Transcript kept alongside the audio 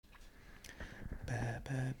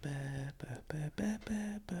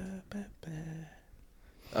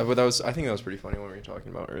But I think that was pretty funny when we were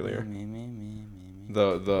talking about earlier.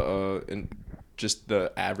 Just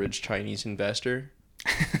the average Chinese investor.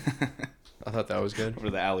 I thought that was good. For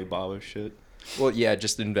the Alibaba shit. Well, yeah,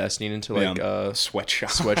 just investing into like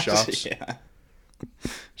sweatshops. Sweatshops. Yeah.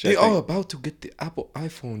 They are about to get the Apple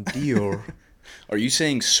iPhone deal. Are you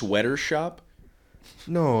saying sweater shop?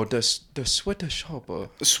 No, the sweater shop.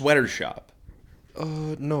 Sweater shop.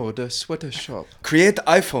 No, the sweater shop. Create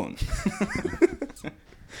iPhone.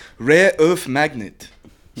 Rare earth magnet.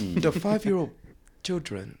 The 5-year-old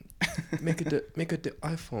children make it the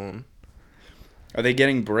iPhone. Are they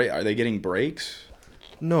getting breaks?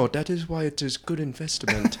 No, that is why it is good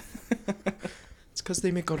investment. It's because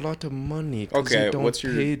they make a lot of money. Okay, they don't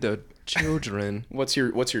pay the children. What's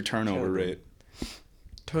your turnover rate?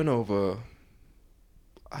 Turnover.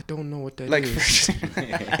 I don't know what that is.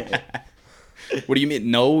 What do you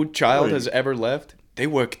mean? No child has ever left? They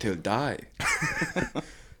work till die.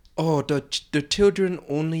 Oh, the children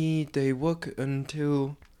only they work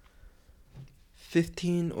until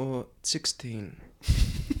 15 or 16.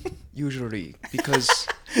 Usually because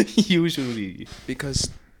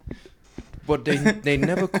but they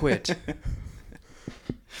never quit.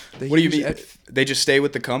 What do you mean? They just stay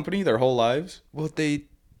with the company their whole lives? Well, they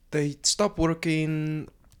stop working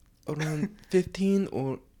around 15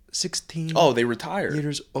 or 16. Oh, they retire.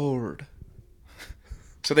 Years old.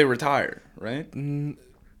 So they retire, right?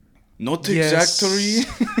 Not yes. exactly.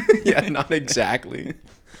 Yeah, not exactly.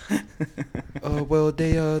 Well,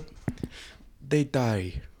 they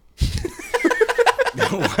die.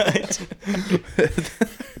 What?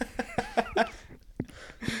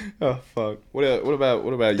 Oh fuck! What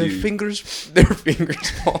about their you? Their fingers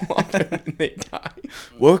fall off and they die.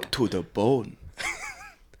 Work to the bone.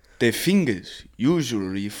 Their fingers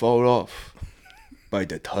usually fall off by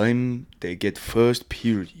the time they get first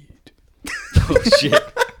period. Oh shit!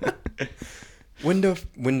 When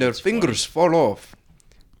their fingers fall off,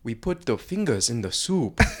 we put the fingers in the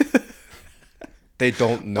soup. They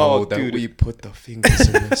don't know that we put the fingers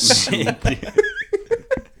in the soup.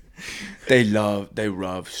 They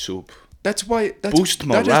love soup. That's why boost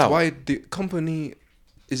morale. That is why the company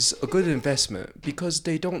is a good investment, because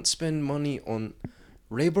they don't spend money on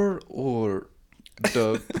labor or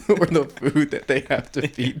the food that they have to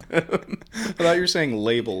feed them. I thought you were saying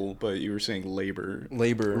label, but you were saying labor.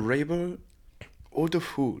 Labor or the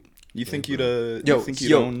food. You think you'd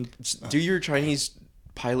own? Do your Chinese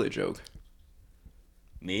pilot joke.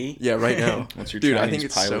 Me? Yeah, right now. What's your Dude, Chinese I think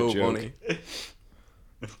it's pilot so joke? funny.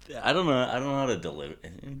 I don't know how to deliver.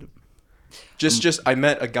 Just I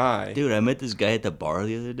met a guy. Dude, I met this guy at the bar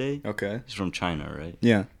the other day. Okay. He's from China, right?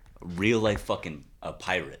 Yeah. Real life fucking a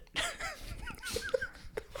pirate.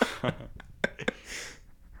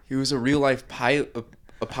 He was a real life a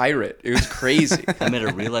pirate. It was crazy. I met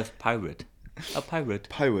a real life pirate. A pirate.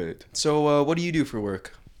 Pirate. So, what do you do for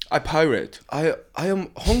work? I pirate. I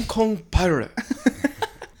am Hong Kong pirate.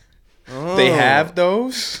 Oh. They have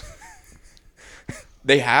those?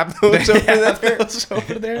 They have those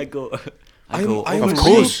over there? I go I'm of a real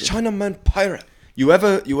course. Chinaman pirate. You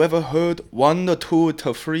ever heard 1 2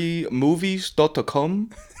 3 movies.com?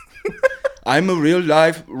 I'm a real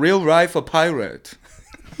life a pirate.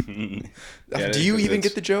 Do you even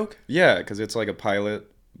get the joke? Yeah, because it's like a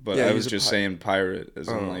pilot, but Yeah, I was just saying pirate as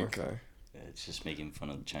in like. Okay. It's just making fun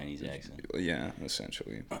of the Chinese accent. Yeah,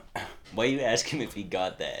 essentially. Why you ask him if he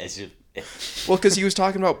got that? As if. Well, because he was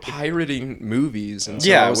talking about pirating movies, and so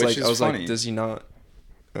Yeah, I was which like, is funny. does he not?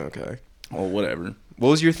 Okay. Well, whatever. What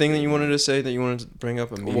was your thing that you wanted to say that you wanted to bring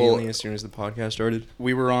up immediately as soon as the podcast started?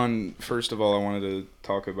 We were on. First of all, I wanted to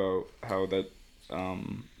talk about how that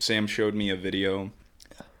Sam showed me a video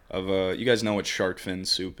of you guys know what shark fin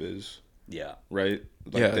soup is, Yeah. right?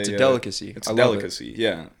 Like yeah, it's a delicacy. It's a delicacy,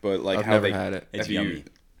 yeah. But like I've how never they had it. It's yummy.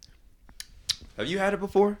 Have you had it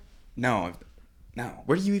before? No.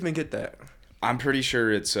 Where do you even get that? I'm pretty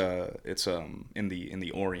sure it's in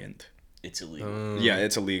the Orient. It's illegal. Yeah,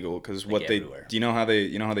 it's illegal because Like what they everywhere. do. You know how they do?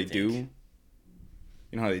 You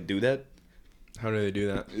know how they do that? How do they do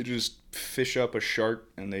that? They just fish up a shark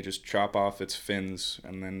and they just chop off its fins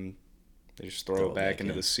and then they just throw it back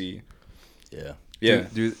into the sea. Yeah. Yeah.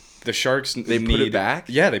 Do The sharks they put it back?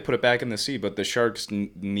 Yeah, they put it back in the sea, but the sharks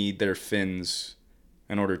need their fins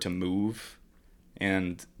in order to move,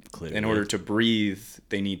 and Clearly. in order to breathe,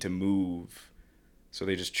 they need to move. So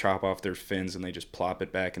they just chop off their fins and they just plop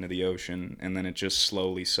it back into the ocean, and then it just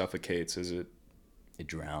slowly suffocates as it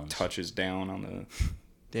drowns. touches down on the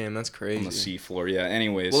Damn, that's crazy. on the seafloor. Yeah.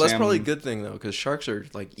 Anyways, Well, that's probably a good thing though, because sharks are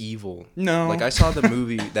like evil. No. Like I saw that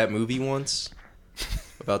movie once.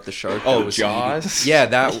 about the shark. Oh, that was Jaws? eating. Yeah,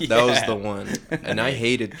 that was Yeah. the one. And I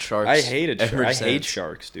hated sharks. I hate since.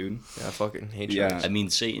 sharks, dude. Yeah, I fucking hate Yeah. sharks. I mean,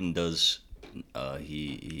 Satan does.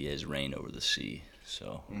 He has reign over the sea.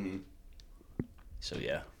 So. So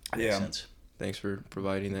yeah. Makes Yeah. sense. Thanks for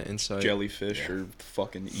providing that insight. Jellyfish are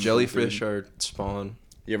fucking evil, Jellyfish dude. are spawn.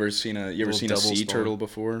 You ever seen a Little sea double spawn. turtle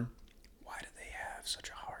before? Why do they have such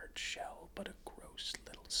a hard shell but a gross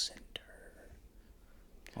little center?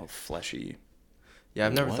 All fleshy. Yeah,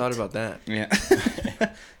 I've never What? thought about that. Yeah.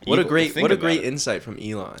 What a Think great about it. insight from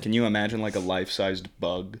Elon. Can you imagine like a life-sized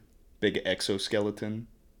bug, big exoskeleton?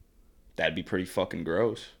 That'd be pretty fucking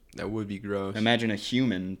gross. That would be gross. Imagine a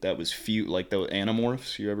human that was like the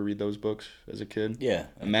Animorphs. You ever read those books as a kid? Yeah.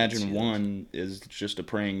 I can Imagine see one is just a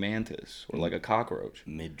praying mantis or like a cockroach.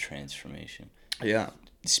 those. Mid-transformation. Yeah.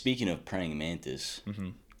 Speaking of praying mantis, I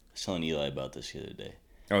was telling Eli about this the other day.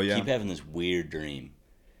 Oh yeah. Keep having this weird dream,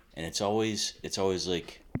 and it's always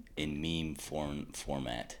like in meme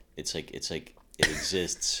format. It's like it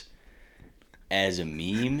exists as a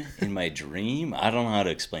meme in my dream. I don't know how to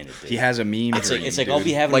explain it. Dude. He has a meme. It's dream, like dude. I'll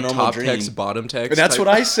be having like a normal top dream. text, bottom text. That's type-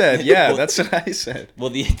 what I said. Yeah, Well- that's what I said.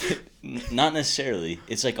 Well, not necessarily.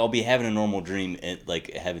 It's like I'll be having a normal dream and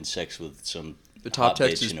like having sex with some. The top hot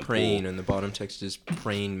text bitch is in a praying, pool. and the bottom text is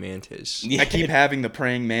praying mantis. Yeah. I keep having the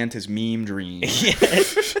praying mantis meme dream. Yeah.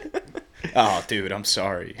 Oh, dude, I'm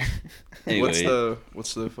sorry. Anyway,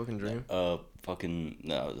 What's the fucking dream? I'll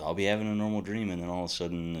be having a normal dream, and then all of a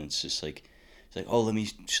sudden it's just like, oh, let me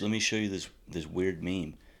show you this weird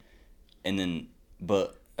meme, and then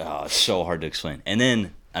it's so hard to explain. And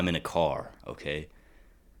then I'm in a car, okay,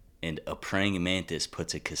 and a praying mantis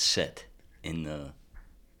puts a cassette in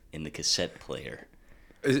the cassette player.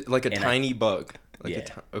 Is it like a and tiny bug? Like Yeah.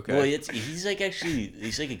 okay. Well, he's like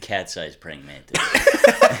a cat-sized praying mantis.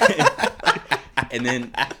 and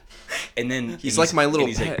then He's like my little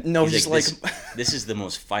and pet. No, he's like- this is the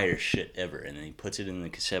most fire shit ever. And then he puts it in the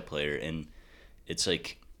cassette player, and it's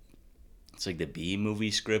like the B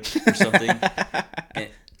movie script or something.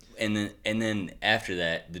 and then after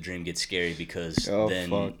that, the dream gets scary because then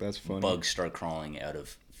fuck, that's funny. bugs start crawling out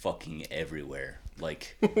of fucking everywhere,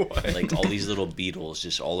 like What? like all these little beetles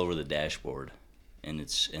just all over the dashboard, and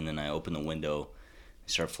then I open the window,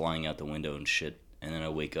 start flying out the window and shit, and then I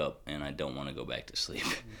wake up and I don't want to go back to sleep.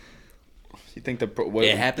 You think what?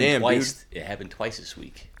 It happened Damn, twice. It happened twice this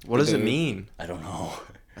week. What does it the- mean? I don't know.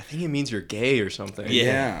 I think it means you're gay or something.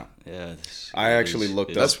 Yeah. Yeah. I actually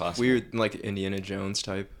looked up- That's weird, like Indiana Jones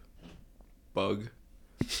type bug.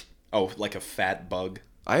 Oh, like a fat bug.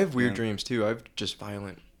 I have weird Yeah. dreams too. I have just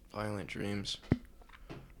violent dreams.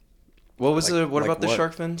 What was Like- what like about the what?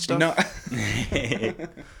 shark fin stuff? No.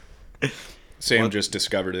 Sam What? just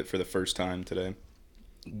discovered it for the first time today.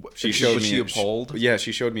 She Was showed me. she appalled? Yeah,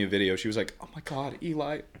 she showed me a video. She was like, "Oh my god,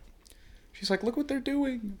 Eli." She's like, "Look what they're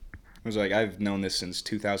doing." I was like, "I've known this since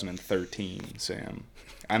 2013, Sam.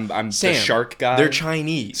 I'm Sam, the shark guy." They're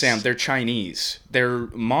Chinese. Sam, they're Chinese. They're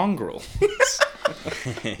mongrel.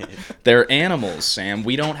 They're animals, Sam.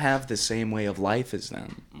 We don't have the same way of life as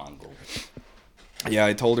them. Mongol. Yeah,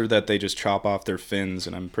 I told her that they just chop off their fins,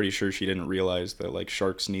 and I'm pretty sure she didn't realize that like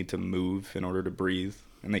sharks need to move in order to breathe,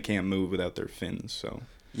 and they can't move without their fins. So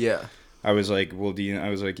Yeah. I was like, "Well, do you?" I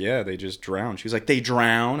was like, "Yeah, they just drown." She was like, "They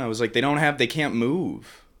drown?" I was like, they can't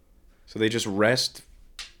move, so they just rest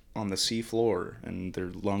on the sea floor, and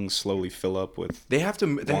their lungs slowly fill up with. They have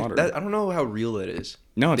to. Water. I don't know how real it is.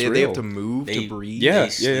 No, it's They real. have to move to breathe. Yeah, They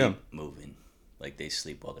sleep yeah. moving. Like they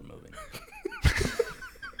sleep while they're moving.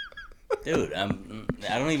 Dude, I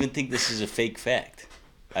don't even think this is a fake fact.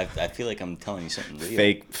 I feel like I'm telling you something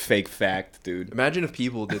real. Fake fact, dude. Imagine if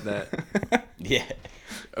people did that. Yeah.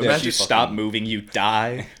 If Imagine you stop moving, you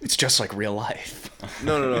die. It's just like real life.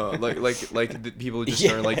 No. Like the people just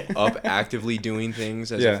Yeah. are like up actively doing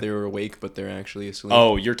things as Yeah. if they were awake, but they're actually asleep.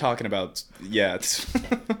 Oh, you're talking about It's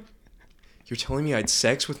You're telling me I had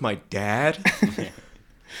sex with my dad?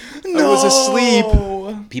 no. I was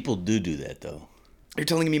asleep. People do that though. You're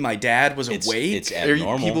telling me my dad was It's awake? it's Are you-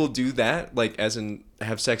 abnormal. people do that, like as in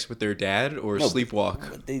have sex with their dad or No, sleepwalk?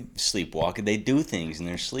 But they sleepwalk and they do things in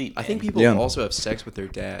their sleep. I think man. people Yeah. also have sex with their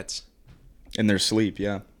dads In their sleep,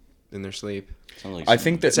 yeah. in their sleep. Sounds like I some-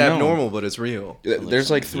 think that It's abnormal, but it's real. There's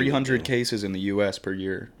like something you would 300 do. cases in the U.S. per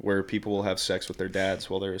year where people will have sex with their dads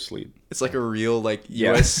while they're asleep. It's like a real like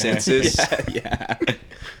Yeah. U.S. census. yeah.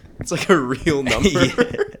 It's like a real number. Yeah.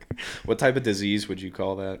 What type of disease would you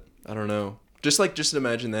call that? I don't know. Just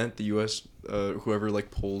imagine that the U.S. Whoever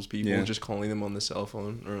like polls people, Yeah. just calling them on the cell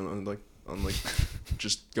phone or on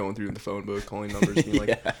just going through the phone book, calling numbers, being like,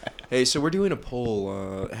 Yeah. "Hey, so we're doing a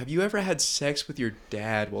poll. Have you ever had sex with your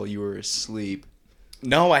dad while you were asleep?"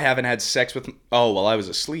 No, I haven't had sex with... Oh, well, I was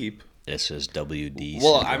asleep. SSWD.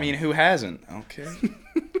 Well, syndrome. I mean, who hasn't? Okay.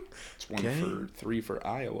 It's 1 Okay. for 3 for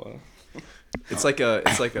Iowa. It's like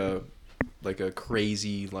a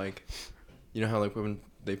crazy, like, you know how like when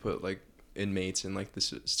they put like inmates in like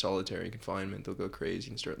this solitary confinement, they'll go crazy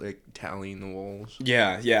and start like tallying the walls.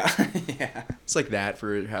 Yeah. Yeah. It's like that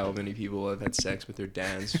for how many people have had sex with their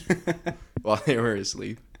dads while they were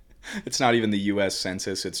asleep. It's not even the U.S.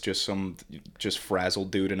 Census. It's just some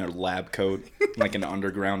frazzled dude in a lab coat, like an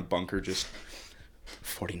underground bunker, just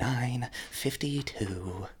 49,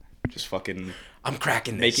 52. Just fucking... I'm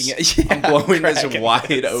cracking this. Making it... Yeah, I'm blowing this cracking wide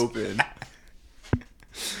this. open.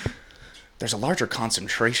 There's a larger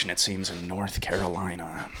concentration, it seems, in North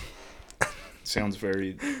Carolina. Sounds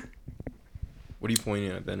very... What are you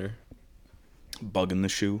pointing at, Bender? Bug in the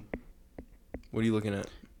shoe. What are you looking at?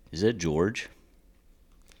 Is that George?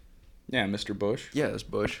 Yeah, Mr. Bush. Yeah, that's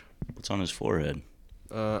Bush. What's on his forehead?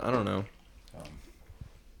 I don't know.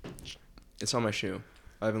 It's on my shoe.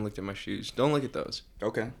 I haven't looked at my shoes. Don't look at those.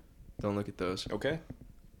 Okay. Don't look at those. Okay.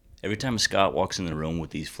 Every time Scott walks in the room with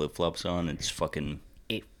these flip flops on, it's fucking.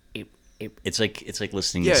 It's like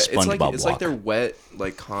listening to SpongeBob it's walk. like they're wet,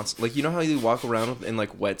 like constant. Like you know how you walk around in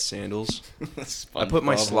like wet sandals. I put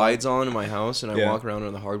my slides on in my house and I walk around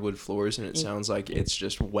on the hardwood floors and it sounds like it's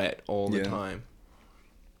just wet all the time.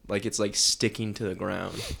 Like it's like sticking to the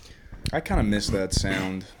ground. I kind of miss that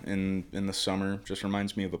sound in the summer. Just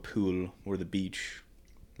reminds me of a pool or the beach,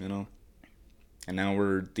 you know. And now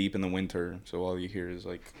we're deep in the winter, so all you hear is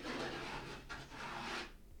like.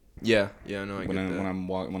 Yeah, no, I get that. When I'm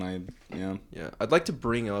walking, yeah. I'd like to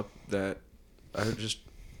bring up that I think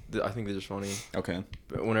they're just funny. Okay.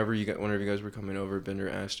 But whenever you guys were coming over, Bender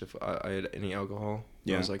asked if I had any alcohol.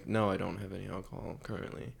 Yeah. I was like, no, I don't have any alcohol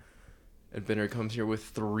currently. And Bender comes here with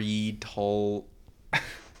 3 tall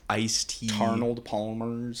iced tea. Arnold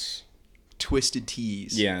Palmer's. Twisted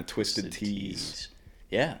teas. Yeah, twisted teas.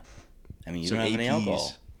 Yeah. I mean, you Some don't have any APs.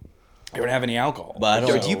 alcohol. I don't have any alcohol. But I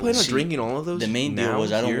don't. Do you plan on see, drinking all of those? The main deal now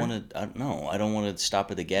was I don't here? want to. No, I don't want to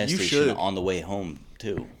stop at the gas You station should. on the way home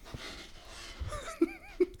too.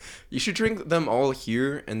 You should drink them all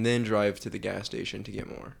here and then drive to the gas station to get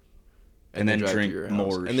more. And then drive to drink your house.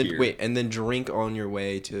 more And then here. and then drink on your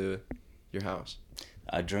way to your house.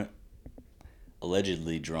 I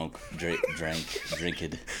allegedly drank.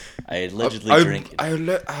 I allegedly drank.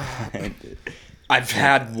 I've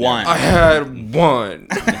had one. I had one.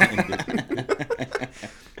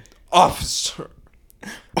 Officer.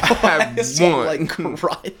 I had one. Like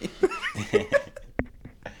crying.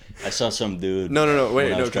 I saw some dude. No. Wait,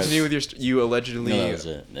 when I no. was driving- Continue with your. You allegedly. No, that was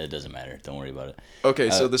it. It doesn't matter. Don't worry about it. Okay,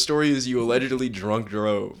 so the story is you allegedly drunk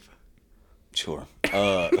drove. Sure.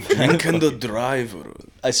 Can the driver?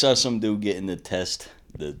 I saw some dude getting the test,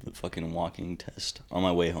 the fucking walking test, on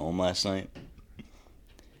my way home last night,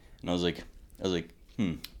 and I was like,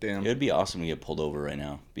 Damn. it would be awesome to get pulled over right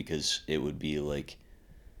now because it would be like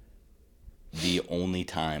the only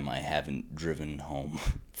time I haven't driven home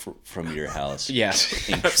from your house. Yes.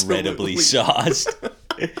 Incredibly sauced.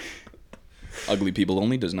 Ugly people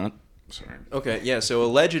only does not. Sorry. Okay, yeah. So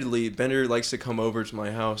allegedly, Bender likes to come over to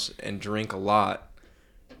my house and drink a lot,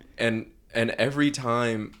 and every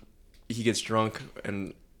time he gets drunk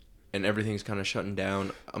and everything's kind of shutting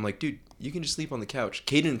down, I'm like, dude, you can just sleep on the couch.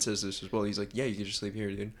 Caden says this as well. He's like, yeah, you can just sleep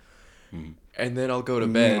here, dude. And then I'll go to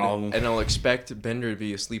bed and I'll expect Bender to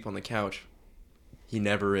be asleep on the couch. He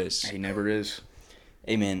never is. He never is.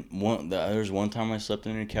 Hey man, there was one time I slept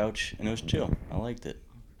on your couch and it was chill. I liked it.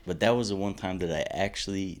 But that was the one time that I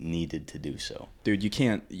actually needed to do so. Dude, you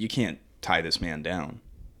can't tie this man down.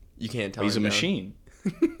 You can't tell. He's a him down. machine.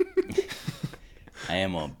 I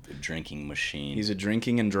am a drinking machine. He's a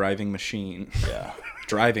drinking and driving machine. Yeah.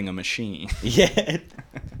 Driving a machine. Yeah.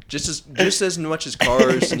 Just as much as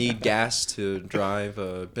cars need gas to drive,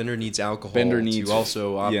 Bender needs alcohol to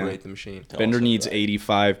also operate the machine. Bender also needs drive.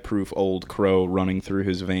 85 proof Old Crow running through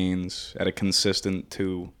his veins at a consistent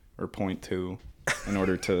 2 or 0.2 in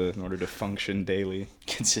order to function daily.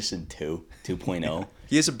 Consistent 2.0.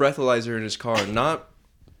 He has a breathalyzer in his car, not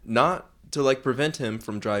to like prevent him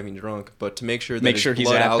from driving drunk, but to make sure that his he's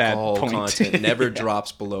blood at that alcohol point. content never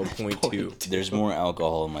drops below 0.2. There's more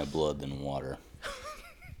alcohol in my blood than water.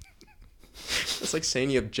 It's like saying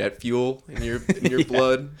you have jet fuel in your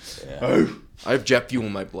blood. Yeah. I have jet fuel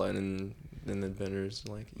in my blood, and then Bender's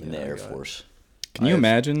like, yeah, In the I Air got it. Force. Can you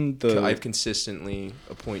imagine I have consistently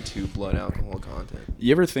a 0.2 blood alcohol content.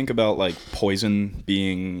 You ever think about like poison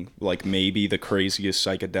being like maybe the craziest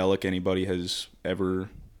psychedelic anybody has ever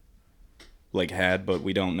like had, but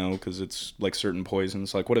we don't know because it's like certain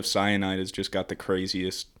poisons. Like what if cyanide has just got the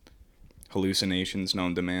craziest hallucinations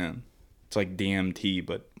known to man. It's like DMT,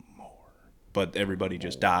 but more. But everybody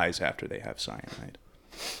just dies after they have cyanide.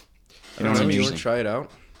 You know what I mean? You want to try it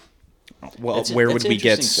out? Well, where would we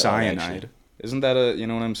get cyanide? Isn't that you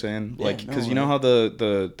know what I'm saying? Yeah, like, because you know how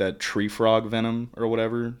that tree frog venom or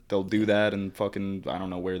whatever, they'll do that and fucking, I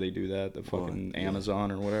don't know where they do that, the fucking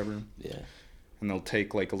Amazon or whatever. Yeah. And they'll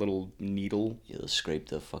take like a little needle. Yeah, they'll scrape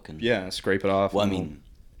the fucking... Yeah, scrape it off. Well, I mean,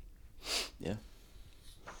 yeah.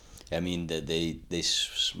 I mean, they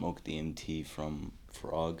smoke DMT from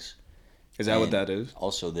frogs. Is that what that is?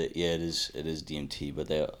 Also, it is DMT,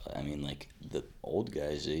 but I mean, like, the old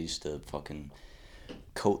guys, they used to fucking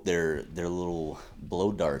coat their little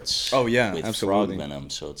blow darts with frog absolutely. venom.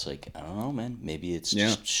 So it's like, I don't know, man. Maybe it's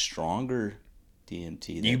just stronger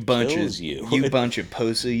DMT that kills you. You bunch of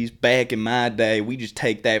pussies. Back in my day, we just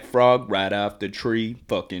take that frog right off the tree,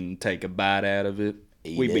 fucking take a bite out of it.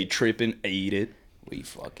 We'd be tripping, eat it. We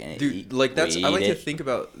fucking Dude, like, I like to think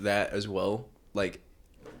about that as well. Like,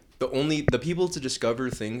 the people to discover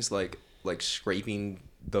things like scraping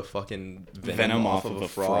the fucking venom off of a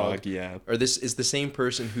frog, yeah. Or this is the same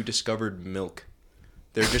person who discovered milk.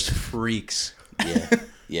 They're just freaks.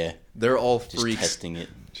 Yeah. They're all just freaks. Testing it.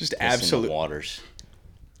 Just absolute waters.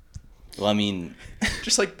 Well, I mean,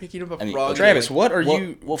 just like picking up a frog. Travis, what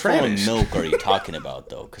form of milk are you talking about,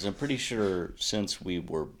 though? Because I'm pretty sure since we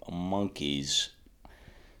were monkeys,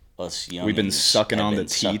 us youngins we've been sucking on the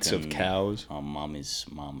teats of cows. On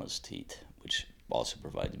mama's teat, which also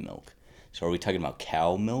provides milk. So are we talking about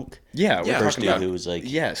cow milk? Yeah, the first dude about, who was like,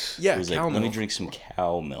 yes, yeah, was like, let me drink some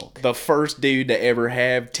cow milk. The first dude to ever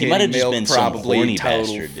have titty milk, been probably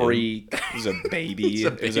total freak. It was a baby.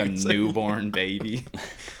 It was a newborn baby.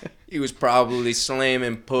 He was probably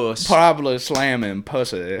slamming puss. Probably slamming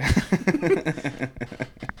pussy.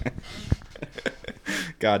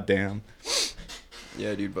 God damn.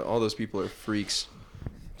 Yeah, dude, but all those people are freaks.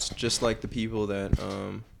 It's just like the people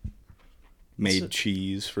that made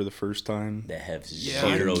cheese for the first time. That have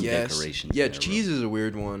zero decorations. Yeah, cheese is a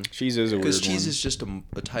weird one. Cheese is a weird one. Because cheese is just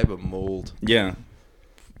a type of mold. Yeah.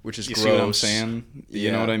 Which is you gross. See what I'm saying? Yeah.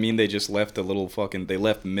 You know what I mean? They just left they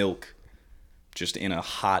left milk just in a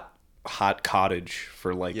hot cottage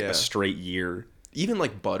for like a straight year. Even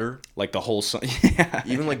like butter. Like the whole yeah.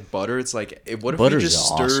 Even like butter, it's like, what if we just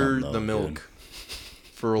stir the milk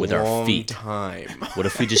for a long time? What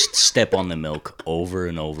if we just step on the milk over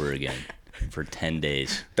and over again for 10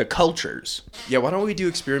 days? The cultures. Yeah, why don't we do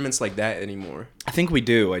experiments like that anymore? I think we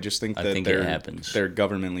do. I just think that it happens. They're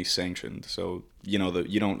governmentally sanctioned, so you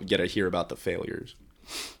don't get to hear about the failures.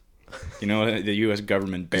 You know, the U.S.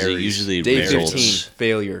 government buries. Usually Day 15,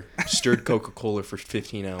 failure. Stirred Coca-Cola for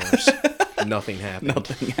 15 hours. Nothing happened.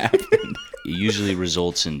 Nothing happened. It usually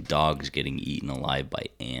results in dogs getting eaten alive by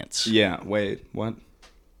ants. Yeah, wait, what?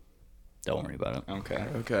 Don't worry about it.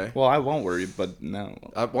 Okay. Well, I won't worry, but no.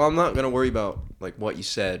 I'm not going to worry about, like, what you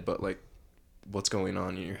said, but, like, what's going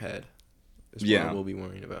on in your head is what I will be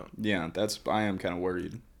worrying about. Yeah, I am kind of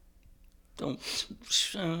worried.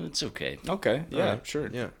 It's okay. Okay, yeah, right. Sure.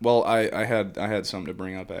 Yeah. Well, I had something to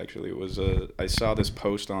bring up, actually. It was, I saw this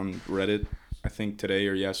post on Reddit, I think today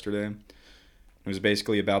or yesterday. It was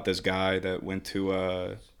basically about this guy that went to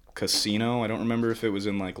a casino. I don't remember if it was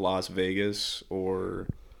in, like, Las Vegas or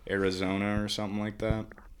Arizona or something like that.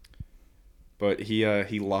 But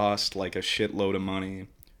he lost, like, a shitload of money.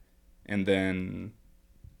 And then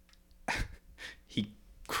he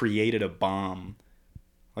created a bomb.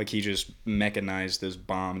 Like, he just mechanized this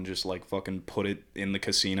bomb and just, like, fucking put it in the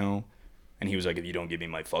casino. And he was like, if you don't give me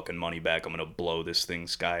my fucking money back, I'm going to blow this thing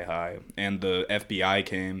sky high. And the FBI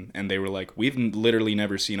came, and they were like, we've literally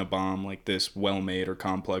never seen a bomb like this well-made or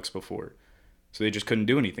complex before. So they just couldn't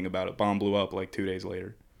do anything about it. Bomb blew up, like, 2 days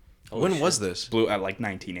later. When was this? Blew at, like,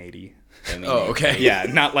 1980. I mean, okay. Yeah,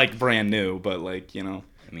 not, like, brand new, but, like, you know.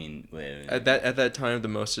 I mean, at that time, the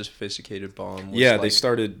most sophisticated bomb was they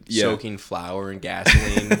started soaking flour and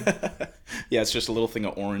gasoline. Yeah, it's just a little thing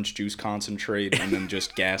of orange juice concentrate and then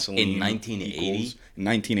just gasoline. In 1980? In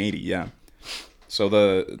 1980, yeah.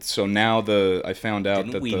 So now I found out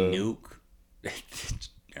Didn't that we nuke?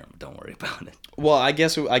 Don't worry about it. Well, I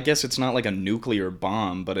guess it's not like a nuclear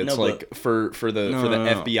bomb, but it's for the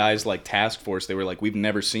FBI's like task force, they were like, we've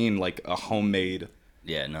never seen like a homemade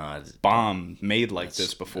bomb made like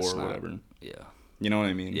this before or whatever. Yeah. You know what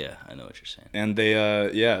I mean? Yeah, I know what you're saying. And they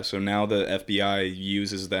so now the FBI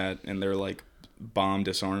uses that in their like bomb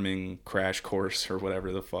disarming crash course or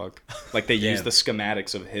whatever the fuck. Like they use the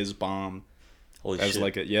schematics of his bomb. Holy as shit.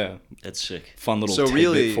 like That's sick. Fun little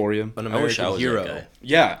tidbit for you. An American hero.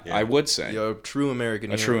 Yeah, I would say. A true American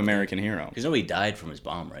hero. A true American hero. Because nobody died from his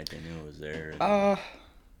bomb, right? They knew it was there.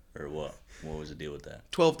 Or what? What was the deal with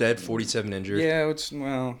that? 12 dead, 47 injured. Yeah,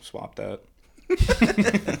 swap that.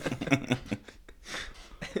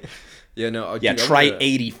 Yeah, no. Yeah, try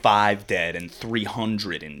 85 dead and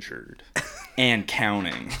 300 injured. And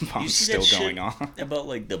counting. Bombs still going on. About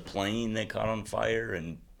like the plane that caught on fire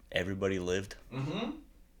and everybody lived? Mm-hmm.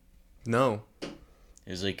 No. It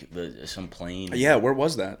was like some plane. Yeah, where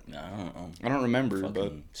was that? I don't know. I don't remember,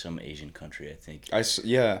 but some Asian country, I think.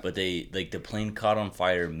 Yeah. But they the plane caught on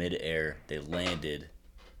fire mid-air. They landed.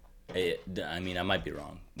 I mean, I might be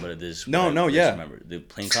wrong, but this. Yeah. Remember, the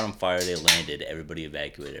plane caught on fire. They landed. Everybody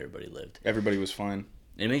evacuated. Everybody lived. Everybody was fine.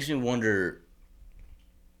 It makes me wonder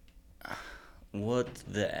what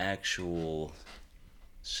the actual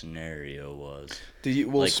scenario was.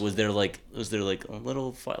 Was there like a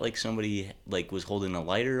little like somebody like was holding a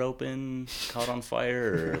lighter open, caught on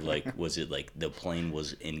fire, or like was it like the plane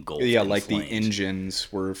was engulfed? Yeah, in like flames? the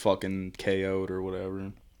engines were fucking KO'd or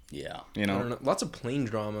whatever. Yeah, you know? I don't know. Lots of plane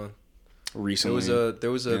drama. Recently,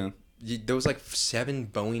 there was like 7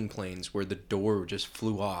 Boeing planes where the door just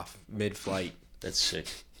flew off mid-flight. That's sick.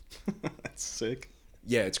 That's sick.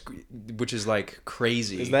 Yeah, which is like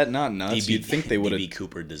crazy. Is that not nuts? You'd think they would have. DB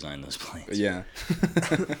Cooper designed those planes. Yeah.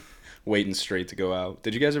 Waiting straight to go out.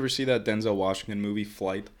 Did you guys ever see that Denzel Washington movie,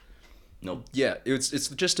 Flight? Nope. Yeah, it's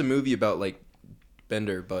just a movie about like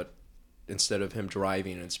Bender, but instead of him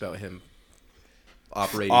driving, it's about him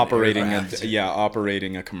operating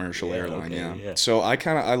a commercial airline. Okay, yeah. So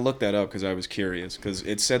I looked that up because I was curious because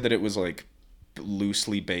it said that it was like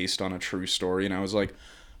loosely based on a true story, and I was like,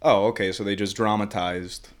 oh, okay, so they just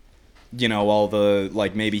dramatized, all the,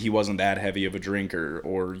 like, maybe he wasn't that heavy of a drinker,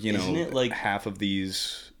 or, Isn't it like half of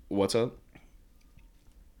these... What's up?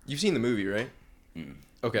 You've seen the movie, right?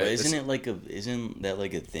 Okay. But isn't that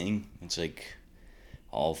like a thing? It's like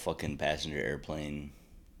all fucking passenger airplane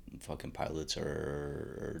fucking pilots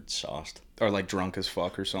are sauced. Or, like, drunk as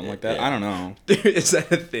fuck or something like that. Yeah. I don't know. Is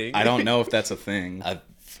that a thing? I don't know if that's a thing.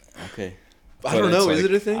 Okay. I don't know. Is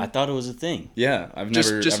it a thing? I thought it was a thing. Yeah, I've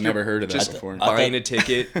never heard of that before. Buying a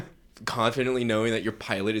ticket, confidently knowing that your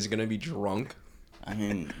pilot is gonna be drunk. I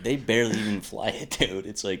mean, they barely even fly it, dude.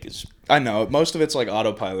 It's like I know most of it's like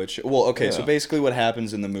autopilot. Well, okay, so basically what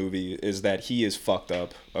happens in the movie is that he is fucked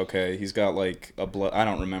up. Okay, he's got like I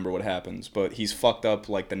don't remember what happens, but he's fucked up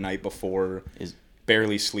like the night before.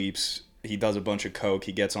 Barely sleeps. He does a bunch of coke.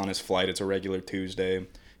 He gets on his flight. It's a regular Tuesday.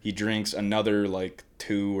 He drinks another, like,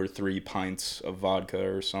 2 or 3 pints of vodka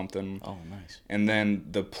or something. Oh, nice. And then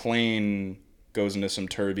the plane goes into some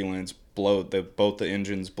turbulence, both the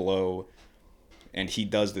engines blow, and he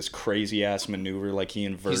does this crazy-ass maneuver, like he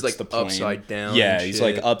inverts the plane. He's, like, upside down. Yeah, he's,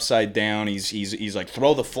 like, upside down. He's like,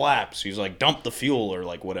 throw the flaps. He's like, dump the fuel or,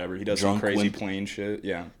 like, whatever. He does some crazy plane shit.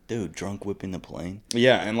 Yeah. Dude, drunk whipping the plane?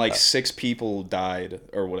 Yeah, and, like, 6 people died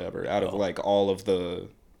or whatever out of, like,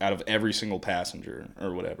 out of every single passenger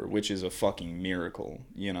or whatever, which is a fucking miracle,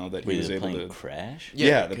 that he was able to... the plane crash?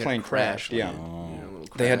 Yeah, the plane crashed, yeah.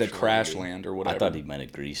 They had to crash land or whatever. I thought he might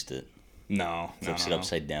have greased it. No. Flips it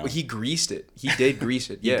upside down. Well, he greased it. He did grease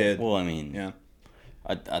it, yeah. He did. Well, I mean... Yeah.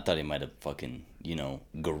 I thought he might have fucking,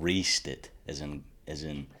 greased it, as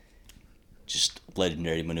in just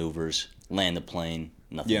legendary maneuvers, land the plane...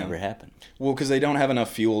 Nothing ever happened. Well, because they don't have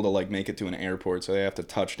enough fuel to, like, make it to an airport, so they have to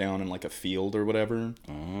touch down in, like, a field or whatever.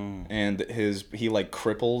 Oh. And he, like,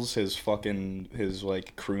 cripples his,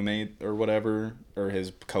 like, crewmate or whatever, or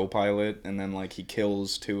his co-pilot, and then, like, he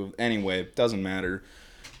kills 2 Anyway, it doesn't matter.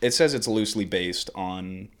 It says it's loosely based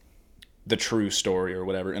on the true story or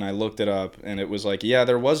whatever, and I looked it up, and it was like, yeah,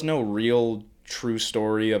 there was no real true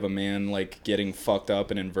story of a man, like, getting fucked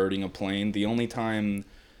up and inverting a plane. The only time...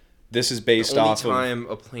 This is based off of... The only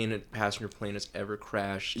time a passenger plane has ever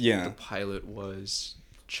crashed, the pilot was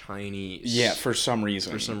Chinese. Yeah, for some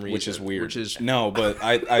reason. Which is weird. No, but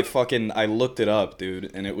I looked it up,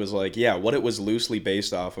 dude, and it was like, yeah, what it was loosely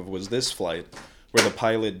based off of was this flight, where the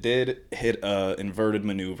pilot did hit a inverted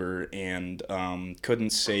maneuver and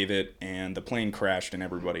couldn't save it, and the plane crashed and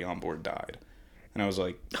everybody on board died. And I was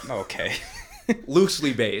like, okay...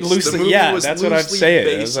 Loosely based. That's what I'm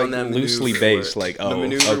saying. It was like loosely based. Like, the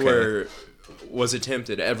maneuver was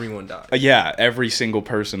attempted. Everyone died. Yeah, every single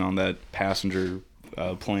person on that passenger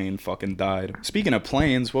plane fucking died. Speaking of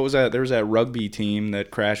planes, what was that? There was that rugby team that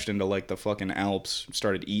crashed into like the fucking Alps,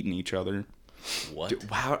 started eating each other.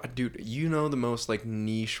 What? Dude, you know the most like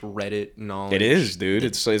niche Reddit knowledge. It is, dude.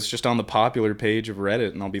 It's just on the popular page of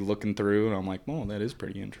Reddit, and I'll be looking through, and I'm like, oh, that is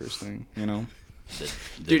pretty interesting.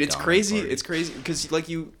 Dude, it's crazy. Party. It's crazy because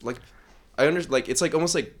I understand. Like, it's like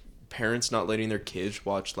almost like parents not letting their kids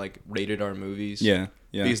watch like rated R movies. Yeah.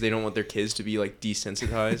 Because they don't want their kids to be like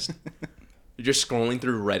desensitized. You're just scrolling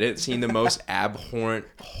through Reddit, seeing the most abhorrent,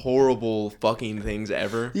 horrible fucking things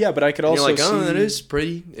ever. Yeah, but I could And also you're like, oh, see... that is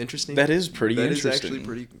pretty interesting. That is pretty That interesting. is actually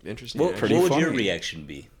pretty interesting. What Pretty would your funny. reaction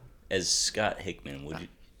be as Scott Hickman? Would you,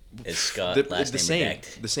 as Scott last the name same,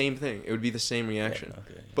 redacted? the same thing. It would be the same reaction.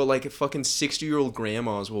 Okay. But like fucking 60-year-old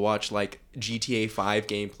grandmas will watch like GTA 5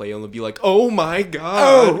 gameplay and they'll be like, "Oh my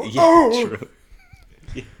god!" Yeah, true.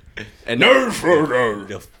 And No, Frodo.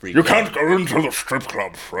 They'll freak You out. can't go into the strip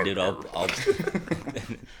club, Frodo. Dude, I'll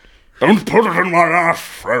Don't put it in my ass,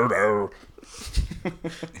 Frodo.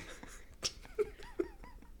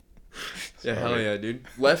 yeah, hell yeah, dude.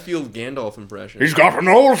 Left field Gandalf impression. He's got an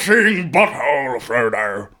all-seeing butthole,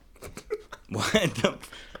 Frodo. what the?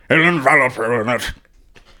 He'll envelop you in it.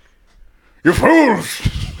 You fools!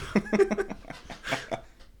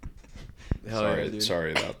 Hell yeah, dude.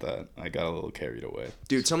 Sorry about that. I got a little carried away.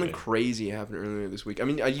 Dude, something Sorry. crazy happened earlier this week. I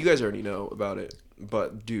mean, you guys already know about it,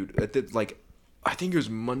 but dude, I think it was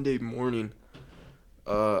Monday morning.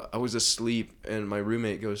 I was asleep and my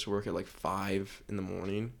roommate goes to work at like 5 in the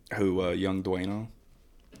morning. Who, young Duano?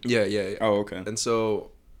 Yeah. Oh, okay. And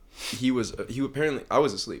so he apparently, I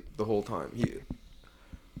was asleep the whole time. He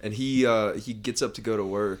gets up to go to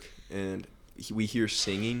work and we hear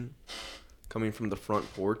singing coming from the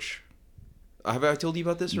front porch. Have I told you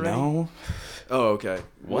about this already? No. Oh, okay.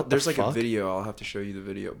 What the There's like a fuck? video. I'll have to show you the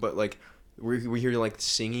video. But like, we hear like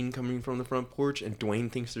singing coming from the front porch, and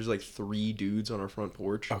Dwayne thinks there's like 3 dudes on our front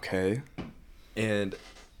porch. Okay. And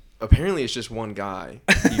apparently it's just one guy.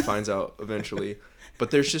 He finds out eventually.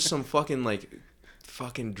 But there's just some fucking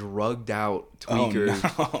drugged out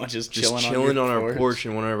tweakers Oh, no. Just just chilling on our porch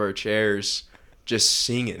in one of our chairs, just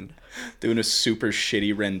singing. Doing a super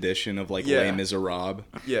shitty rendition of like Yeah. Les Miserables.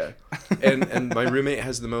 Yeah, and my roommate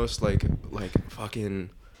has the most like fucking.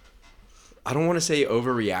 I don't want to say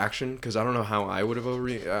overreaction because I don't know how I would have how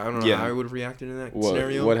I would have reacted in that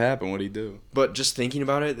scenario. What happened? What did he do? But just thinking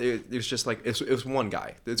about it, it was just like it was one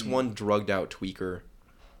guy. It's one drugged out tweaker,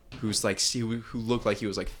 who's like who looked like he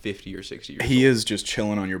was like 50 or 60 years. He old. is just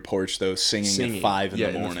chilling on your porch though, singing at 5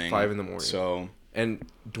 in the morning. 5 in the morning. So And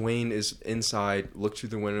Dwayne is inside, looks through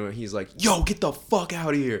the window, and he's like, "Yo, get the fuck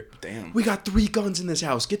out of here! Damn. We got 3 guns in this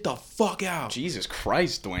house. Get the fuck out!" Jesus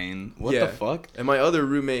Christ, Dwayne. What Yeah. the fuck? And my other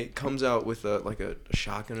roommate comes out with a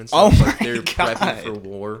shotgun and Oh stuff. Like my they're God. prepping for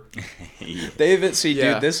war. David, see,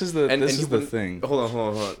 Yeah. dude, this is the And he the wouldn't- thing. Hold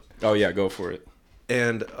on. Oh yeah, go for it.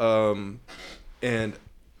 And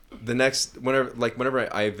the next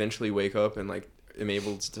whenever I eventually wake up and like am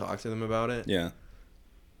able to talk to them about it, Yeah.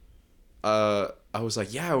 I was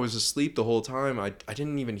like, yeah, I was asleep the whole time. I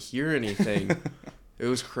didn't even hear anything. It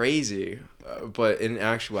was crazy. But in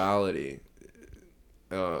actuality,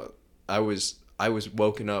 I was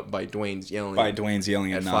woken up by Dwayne's yelling. By Dwayne's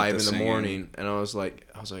yelling at not 5 the in the singing. morning, and I was like,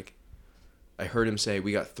 I heard him say,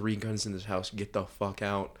 "We got 3 guns in this house. Get the fuck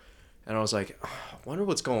out." And I was like, I wonder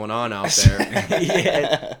what's going on out there.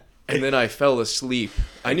 Yeah. And then I fell asleep.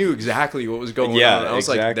 I knew exactly what was going Yeah, on. I was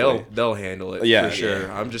exactly. like, they'll handle it Yeah, for sure.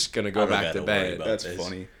 yeah. I'm just gonna go I don't back gotta to worry bed. about That's this.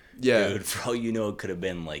 funny. Yeah. Dude, for all you know, it could have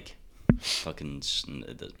been like fucking 2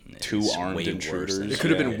 it's armed way worse intruders. than It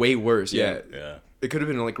could have that. been way worse. Yeah. Yeah. It could have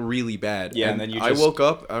been like really bad. Yeah, and then you I just- woke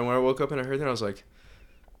up, and when I woke up and I heard that, I was like,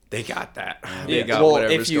 they got that. They Yeah, got well,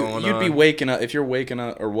 whatever's if you'd going on. be waking up, if you're waking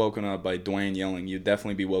up or woken up by Dwayne yelling, you'd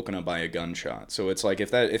definitely be woken up by a gunshot. So it's like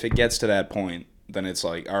if it gets to that point, then it's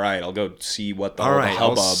like, all right, I'll go see what the All right,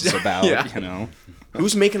 I'll hubbub's s- about. yeah. You know,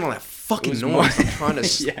 Who's making all that fucking Who's noise? more- I'm trying to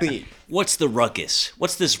Yeah. sleep. What's the ruckus?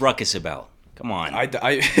 What's this ruckus about? Come on.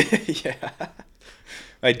 yeah.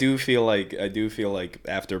 I do feel like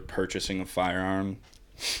after purchasing a firearm,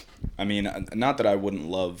 I mean, not that I wouldn't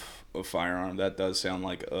love a firearm. That does sound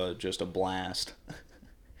like just a blast.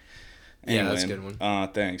 Yeah, that's a good one.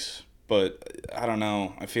 Thanks. But I don't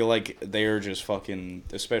know. I feel like they're just fucking,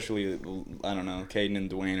 especially, I don't know, Caden and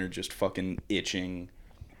Dwayne are just fucking itching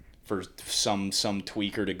for some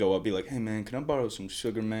tweaker to go up, be like, "Hey man, can I borrow some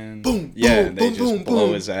sugar, man?" Boom, Yeah, boom, and they boom, just boom, blow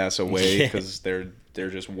boom. his ass away Yeah. because they're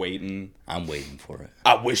just waiting. I'm waiting for it.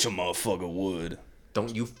 I wish a motherfucker would.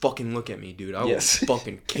 Don't you fucking look at me, dude. I Yes. will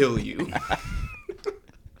fucking kill you.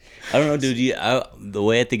 I don't know, dude. The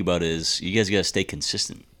way I think about it is, you guys gotta stay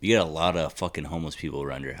consistent. You got a lot of fucking homeless people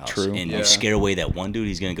around your house, True. and Yeah. you scare away that one dude.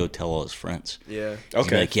 He's gonna go tell all his friends. Yeah. He's gonna be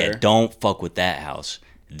Okay, like, yeah, fair. don't fuck with that house.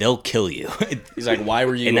 They'll kill you. He's like, "Why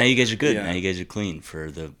were you?" And now you guys are good. Yeah. Now you guys are clean for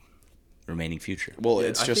the remaining future. Well, Yeah,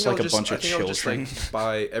 it's I just think like I'll a bunch I of think I'll just, children. like,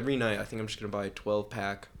 buy every night. I think I'm just gonna buy a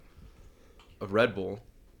 12-pack of Red Bull,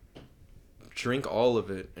 drink all of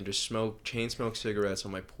it, and just chain smoke cigarettes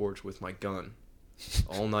on my porch with my gun.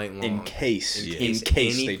 all night long. In case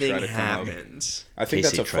anything they try to come out. happens. I think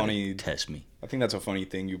that's a funny test me. I think that's a funny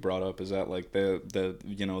thing you brought up, is that like the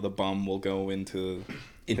you know, the bum will go into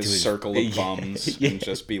his circle of bums and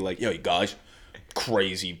just be like, yo, you guys,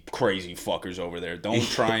 crazy fuckers over there. Don't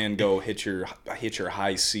try and go hit your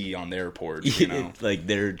high C on their porch, you know? Like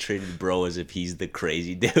they're treated bro as if he's the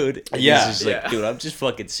crazy dude. And Yeah. he's just like, dude, I'm just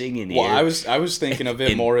fucking singing here. Well, I was thinking of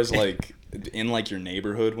it more as like in like your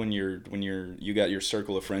neighborhood when you got your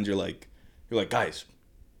circle of friends, you're like, guys,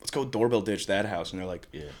 let's go doorbell ditch that house, and they're like,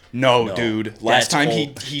 no, dude. Last time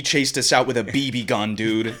he chased us out with a BB gun,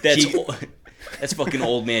 dude. That's fucking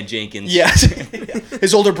old man Jenkins. Yeah.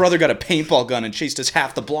 His older brother got a paintball gun and chased us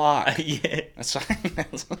half the block. Yeah. That's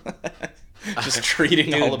just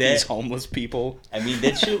treating all of these homeless people. I mean,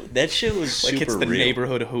 that shit was like super it's the real.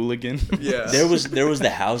 neighborhood hooligan. Yeah. There was the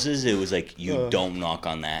houses. It was like, you don't knock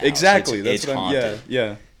on that house. Exactly. It's what haunted.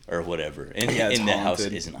 Yeah. Or whatever. And it's the house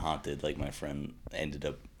haunted. isn't haunted. Like my friend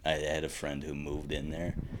I had a friend who moved in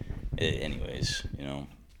there. Anyways, you know.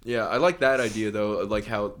 Yeah, I like that idea though. Like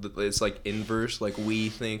how it's like inverse. Like we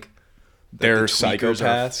think that They're the tweakers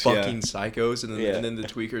psychopaths, are fucking psychos, and then the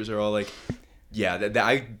tweakers are all like, yeah,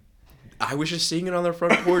 I was just seeing it on their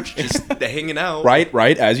front porch, just hanging out.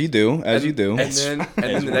 Right, as you do. And then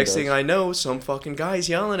the next thing I know, some fucking guy's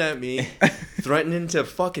yelling at me, threatening to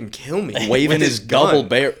fucking kill me, waving with his double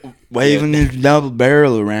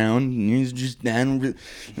barrel around, and he's just, I don't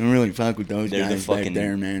really fuck with those guys back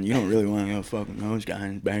there, man. You don't really want to go fuck with those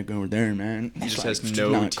guys back over there, man. He just has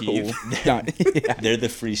no teeth. Cool. They're the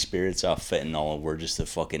free spirits off fentanyl, and we're just the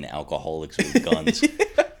fucking alcoholics with guns.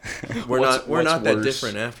 We're not what's that worse?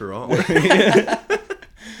 different after all.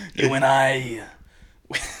 You and I,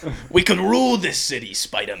 we could rule this city,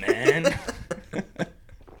 Spider-Man.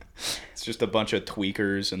 It's just a bunch of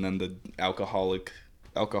tweakers and then the alcoholic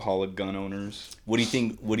gun owners. What do you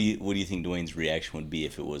think? What do you think Dwayne's reaction would be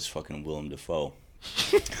if it was fucking Willem Dafoe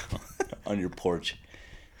on your porch,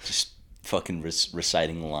 just fucking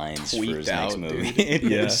reciting lines for his next movie?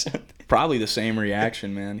 Yeah, probably the same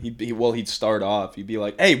reaction, man. He'd start off. He'd be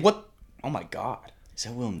like, "Hey, what? Oh my god, Is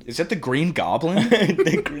that Willem? is that the Green Goblin?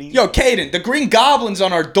 The Green. Yo, Caden, the Green Goblin's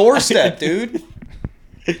on our doorstep, dude."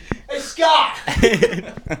 Hey, Scott.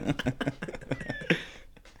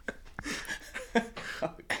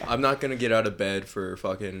 I'm not gonna get out of bed for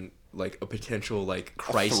fucking like a potential like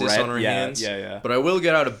crisis threat? on our hands. Yeah. But I will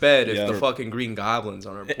get out of bed if Yeah. the fucking Green Goblin's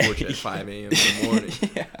on our porch at 5 a.m. in the morning.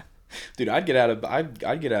 Yeah. Dude,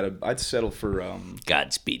 I'd settle for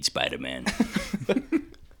Godspeed, Spider-Man.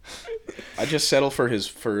 I'd just settle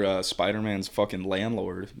for Spider-Man's fucking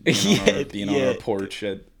landlord being on our porch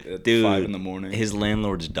at 5 in the morning. His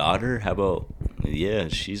landlord's daughter. How about? Yeah,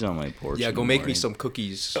 she's on my porch. Yeah, in go the make me morning. some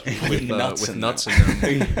cookies with nuts nuts in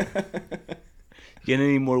in them. Get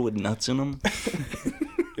any more with nuts in them?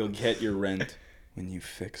 You'll get your rent when you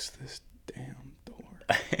fix this damn door.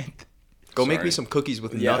 Go make Sorry. me some cookies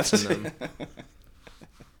with nuts in them.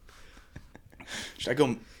 Should I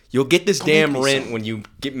go? You'll get this damn make me rent some- when you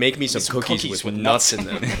make me some cookies with nuts in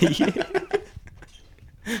them.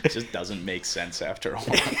 It just doesn't make sense after a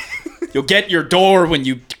while. You'll get your door when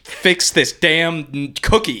you fix this damn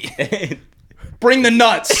cookie. Bring the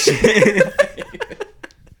nuts.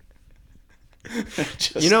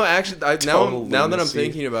 You know, actually, total now that I'm lunacy.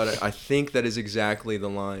 thinking about it, I think that is exactly the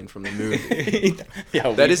line from the movie.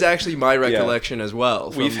 Yeah, That is actually my recollection as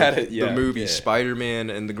well. From We've had it, the movie yeah. Spider-Man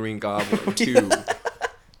and the Green Goblin 2,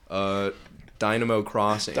 Dynamo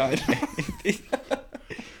Crossing.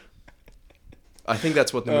 I think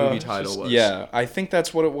that's what the movie title was. Yeah, I think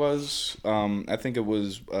that's what it was. I think it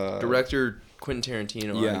was Director Quentin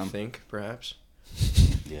Tarantino, Yeah. I think, perhaps.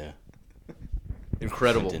 Yeah.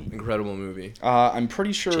 Incredible Quentin. I'm movie.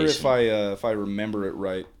 pretty sure Jason. if I remember it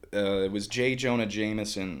right, it was J. Jonah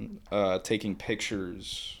Jameson taking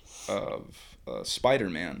pictures of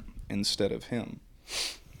Spider-Man instead of him,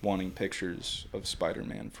 wanting pictures of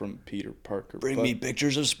Spider-Man from Peter Parker. Bring me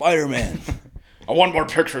pictures of Spider-Man. I want more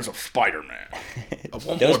pictures of Spider-Man. I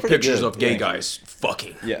want That was more pretty pictures good. of gay Yeah. guys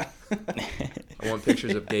fucking. Yeah, I want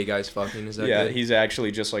pictures of gay guys fucking. Is that yeah. good? He's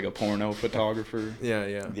actually just like a porno photographer. Yeah,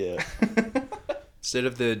 yeah. Yeah. Instead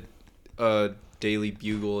of the Daily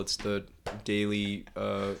Bugle, it's the Daily...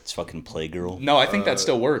 It's fucking Playgirl. No, I think that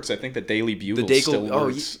still works. I think the Daily Bugle still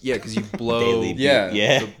works. yeah, because you blow Daily Yeah.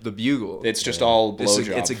 Yeah. the bugle. It's just all It's a-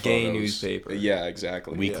 blowjob it's a gay photos. newspaper. Yeah,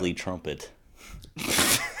 exactly. Weekly Trumpet.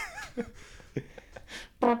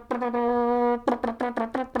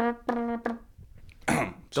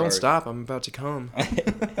 Don't stop, I'm about to come.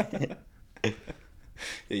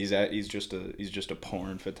 He's just a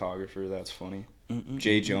porn photographer. That's funny.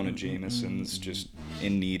 J. Jonah Jameson's just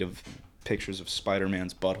in need of pictures of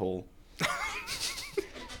Spider-Man's butthole.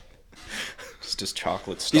 Just his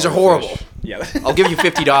chocolate starfish. These are horrible. Yeah. I'll give you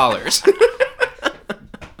 $50.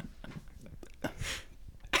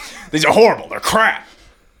 These are horrible. They're crap.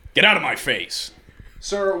 Get out of my face.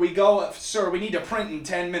 Sir, we need to print in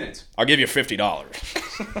 10 minutes. I'll give you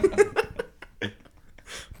 $50.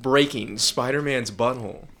 Breaking Spider-Man's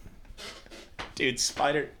butthole. Dude. It's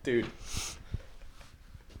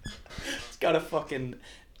got a fucking...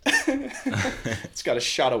 it's got a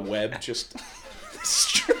shot of web just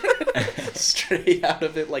straight out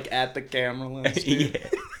of it, like at the camera lens. Dude. Yeah.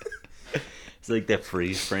 It's like that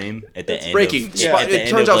freeze frame at the end. Breaking. It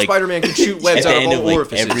turns out like, Spider-Man can shoot webs out of all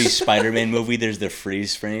orifices. Every Spider-Man movie, there's the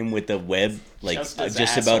freeze frame with the web, like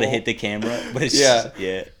just about to hit the camera. But it's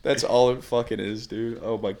yeah. That's all it fucking is, dude.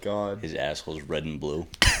 Oh my god. His asshole's red and blue.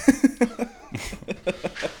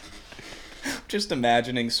 Just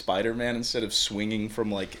imagining Spider-Man, instead of swinging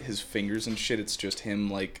from like his fingers and shit, it's just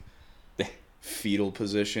him like fetal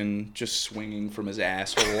position, just swinging from his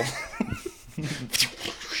asshole.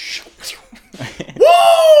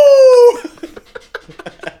 Woo!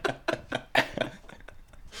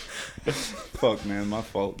 Fuck, man, my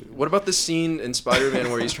fault, dude. What about the scene in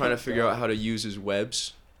Spider-Man where he's trying to figure out how to use his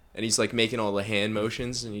webs, and he's like making all the hand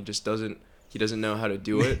motions, and he doesn't know how to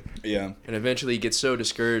do it. Yeah. And eventually he gets so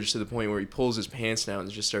discouraged to the point where he pulls his pants down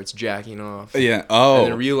and just starts jacking off. Yeah. Oh.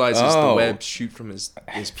 And then realizes the webs shoot from his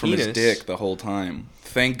from penis. his dick the whole time.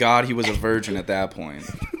 Thank God he was a virgin at that point.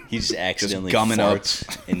 He's accidentally gumming farts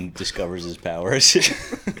and discovers his powers.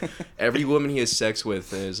 Every woman he has sex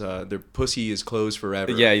with is their pussy is closed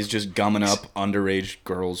forever. Yeah, he's just gumming up underage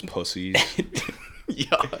girls' pussies.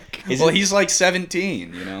 Yuck. Well, he's like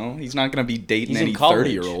 17, you know? He's not going to be dating any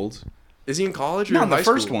 30-year-olds. Is he in college or No, in the high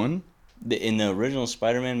first school? one. In the original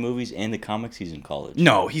Spider-Man movies and the comics, he's in college.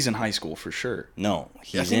 No, he's in high school for sure. No,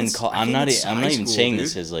 he's think in it's- college. I I'm think not it's high even school, saying dude.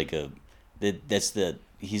 this as like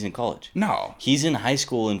he's in college. No. He's in high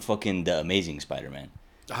school in fucking The Amazing Spider-Man.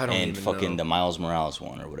 I don't and even fucking know. the Miles Morales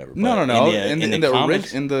one or whatever. No.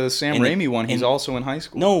 But In the Sam Raimi one, he's also in high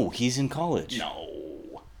school. No, he's in college. No.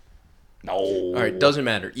 All right, doesn't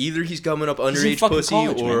matter. Either he's gumming up in underage fucking pussy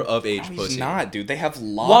college, or man. of age No, pussy. he's not, dude. They have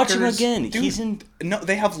lockers. Watch him again. Dude, He's in. No,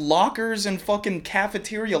 they have lockers and fucking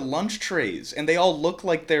cafeteria lunch trays, and they all look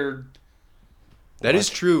like they're... That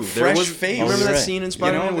is true. Fresh face. You remember Oh, that right. scene in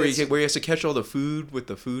Spider-Man You know, where he has to catch all the food with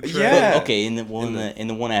the food tray? Yeah. Okay, in the one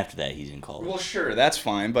after that, he's in college. Well, sure, that's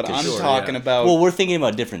fine, but I'm Sure, talking yeah. about... Well, we're thinking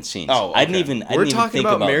about different scenes. Oh, I didn't okay. even. I We're didn't even talking think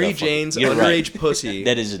about Mary the fucking- Jane's You're underage right. pussy.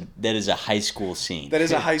 That is a high school scene. That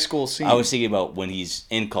is a high school scene. I was thinking about when he's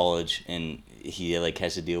in college and he like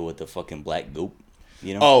has to deal with the fucking black goop.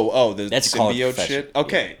 You know. That's college symbiote profession. shit?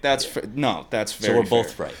 Okay, that's... that's so very we're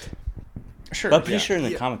both fair. right. Sure, But I'm pretty yeah. sure in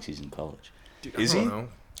the comics he's in college. Dude, Is I don't he? know.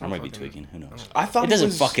 I might be tweaking. Who knows? I thought It doesn't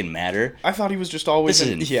was, fucking matter. I thought he was just always... This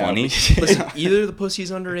isn't yeah, funny. Listen, either the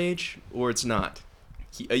pussy's underage or it's not.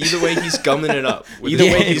 Either way, he's gumming it up. with Either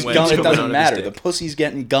his way, fucking he's webs gum. It coming out doesn't of his matter. dick. The pussy's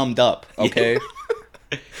getting gummed up, okay?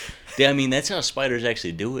 Yeah, I mean that's how spiders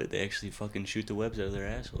actually do it. They actually fucking shoot the webs out of their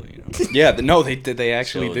asshole. You know. Yeah, no, they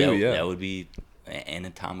actually So do, that, yeah. That would be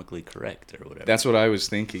anatomically correct or whatever. That's what I was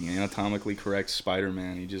thinking. Anatomically correct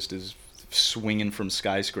Spider-Man. He just is swinging from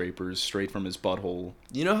skyscrapers straight from his butthole.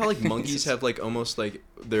 You know how like monkeys have like almost like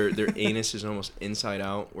their anus is almost inside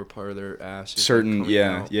out, where part of their ass is like, Certain, coming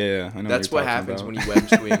yeah, out? yeah. I know That's what what you're happens talking when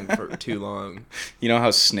about. you web swing for too long. You know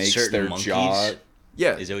how snakes, Certain their monkeys? jaw...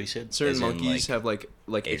 Yeah, Is that what you said? certain As in, monkeys have like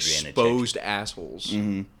Adriana exposed assholes.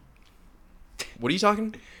 Mm-hmm. What are you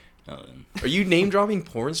talking? Oh, Are you name dropping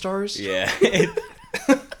porn stars? yeah.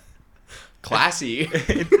 Classy.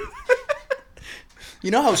 You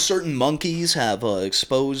know how certain monkeys have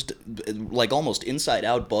exposed, like, almost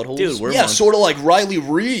inside-out buttholes? Dude, we're yeah, monkeys. sort of like Riley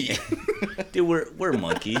Reid. Dude, we're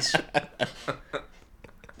monkeys.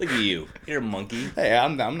 Look at you. You're a monkey. Hey,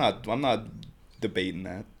 I'm not debating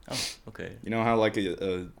that. Oh, okay. You know how like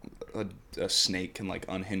a snake can like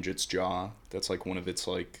unhinge its jaw? That's like one of its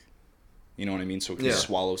like, you know what I mean? So it can Yeah.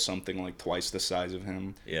 swallow something like twice the size of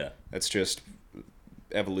him. Yeah. That's just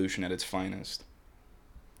evolution at its finest.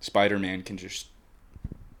 Spider-Man can just...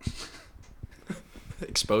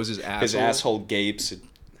 Exposes asshole. His asshole gapes, it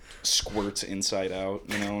squirts inside out,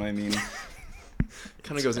 you know what I mean?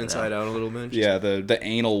 Kind of goes inside out a little bit. Yeah, the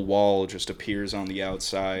anal wall just appears on the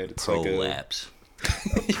outside. It's like a... Prolapse.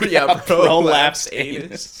 Yeah, prolapse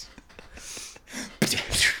anus.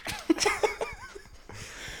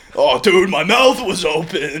 Oh, dude, my mouth was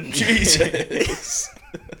open. Jesus.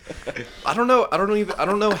 I don't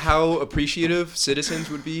know how appreciative citizens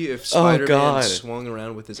would be if Spider-Man God. swung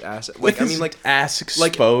around with his ass. Like, I mean, like ass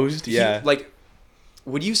exposed. Yeah.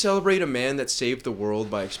 Would you celebrate a man that saved the world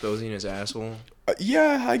by exposing his asshole?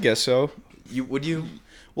 Yeah, I guess so. Would you?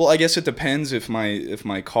 Well, I guess it depends if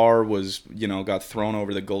my car was, got thrown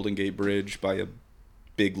over the Golden Gate Bridge by a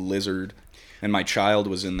big lizard and my child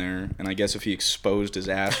was in there, and I guess if he exposed his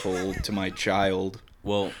asshole to my child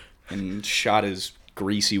and shot his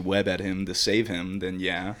greasy web at him to save him, then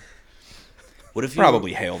yeah. What if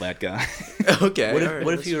probably hail that guy? Okay.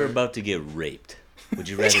 What if you were about to get raped? Would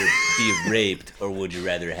you rather be raped, or would you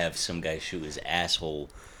rather have some guy shoot his asshole?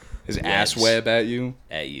 His ass web at you?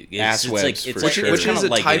 At you. Ass webs, for sure. Which is a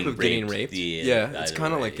like type of getting raped. Yeah, it's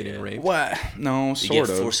kind of like getting getting raped. What? No, sort you of.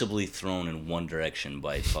 get forcibly thrown in one direction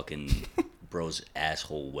by fucking bro's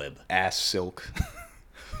asshole web. Ass silk.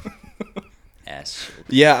 Ass silk.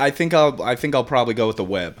 Yeah, I think I'll probably go with the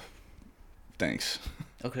web. Thanks.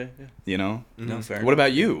 Okay. Yeah. You know? No, fair enough. What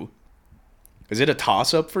about you? Is it a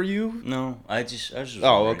toss-up for you? No, I was just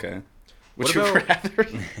Oh, wondering. okay. What Would you about-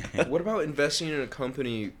 rather? What about investing in a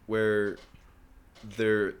company where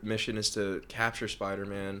their mission is to capture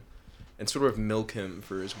Spider-Man and sort of milk him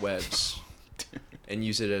for his webs and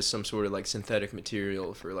use it as some sort of like synthetic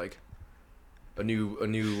material for like a new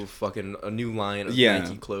line of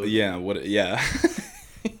Nike clothing? Yeah, what? Yeah.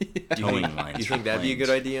 Do you think that'd be a good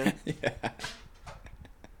idea? Yeah.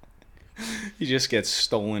 He just gets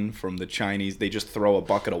stolen from the Chinese. They just throw a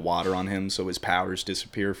bucket of water on him so his powers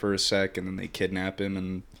disappear for a sec, and then they kidnap him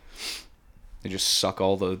and they just suck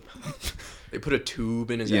all the. They put a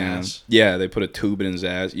tube in his ass. Yeah, they put a tube in his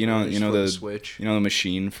ass. You know the switch. You know the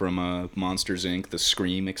machine from Monsters Inc. The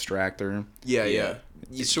Scream extractor. Yeah.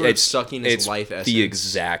 You sort of sucking his life essence. The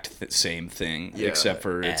exact same thing, Yeah, except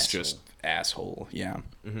for it's asshole. just asshole. Yeah.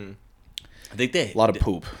 Mm-hmm. I think A lot of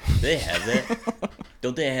poop. They have that.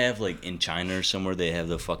 Don't they have, like, in China or somewhere, they have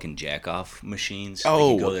the fucking jack-off machines? Oh.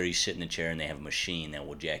 Like, you go there, you sit in a chair, and they have a machine that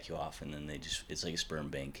will jack you off, and then it's like a sperm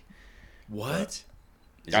bank. What?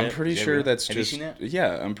 I'm pretty sure real? that's Have just. you seen that?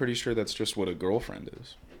 Yeah, I'm pretty sure that's just what a girlfriend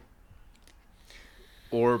is.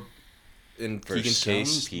 Or, in For Keegan's some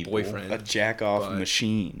case, people, boyfriend. A jack-off But-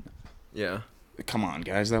 machine. Yeah. Come on,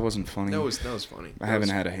 guys, that wasn't funny. That was funny. I haven't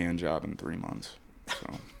had a hand job in 3 months. So.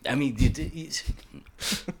 I mean,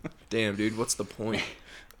 Damn, dude, what's the point?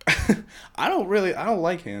 I don't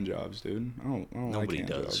like hand jobs, dude. I don't Nobody like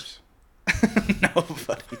hand does. jobs.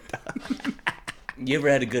 Nobody does. you ever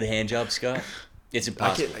had a good hand job, Scott? It's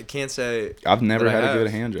impossible. I can't say. I've never But I had a have.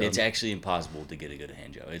 good hand job. It's actually impossible to get a good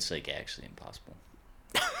hand job. It's, like, actually impossible.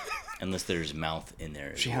 Unless there's mouth in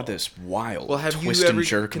there. She had this wild Well, have twist you ever and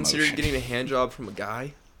jerk considered motion. getting a hand job from a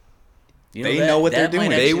guy? You They know what they're that might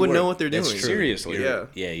doing. actually They would know work. what they're That's doing. true. Seriously. You're-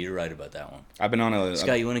 Yeah, you're right about that one. I've been on a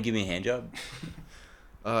Scott, you want to give me a hand job?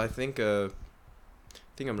 I think I'm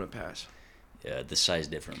gonna pass. Yeah, the size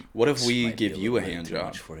different. What if This we might be give you a little bit hand too job?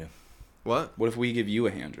 much for you. What? What if we give you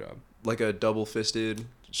a hand job? Like a double-fisted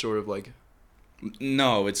sort of like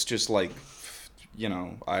No, it's just like,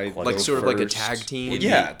 I like go sort of like a first. tag team. It'd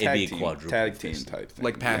Yeah, be- it'd tag be a team, quadruple tag team fist. type thing.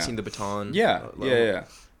 like passing the baton. Yeah, level. yeah.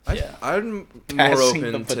 Yeah. I'm more Passing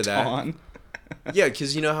open the to that. baton. Yeah,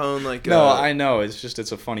 because you know how in like No, I know.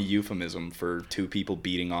 It's a funny euphemism for two people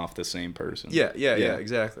beating off the same person. yeah,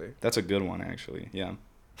 exactly. That's a good one, actually. Yeah.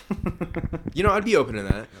 You know, I'd be open to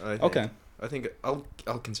that. I think. Okay. I think I'll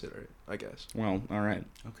consider it. I guess. Well, all right.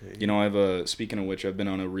 Okay. You know, speaking of which, I've been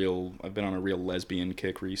on a real lesbian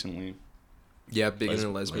kick recently. Yeah, big into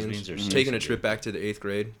lesbians lesbians. are Taking a sexy, trip dude. back to the 8th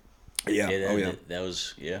grade. Yeah. that, Oh yeah. That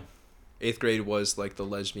was 8th grade was like the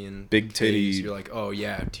lesbian. Big titty. phase. You're like, oh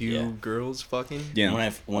yeah, two Yeah. girls fucking. Yeah. You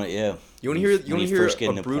want You wanna hear? You wanna hear first get a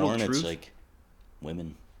into brutal porn, truth? It's like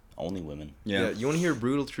women, only women. Yeah. You want to hear a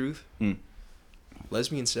brutal truth? Hmm.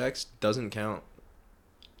 Lesbian sex doesn't count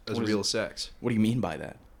as What is real it? sex. What do you mean by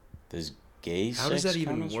that? Does gay How does sex that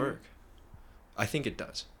even count as real? work? I think it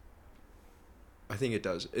does.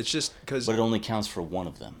 It's just because. But it only counts for one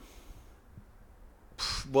of them.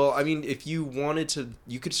 Well, I mean, if you wanted to,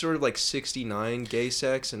 you could sort of like 69 gay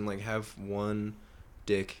sex and like have one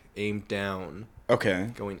dick aimed down Okay.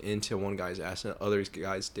 going into one guy's ass and the other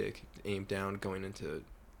guy's dick aimed down going into.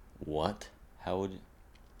 What? How would?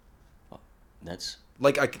 That's.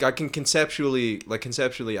 Like I can conceptually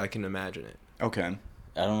I can imagine it. Okay.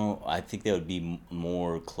 I don't know. I think that would be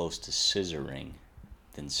more close to scissoring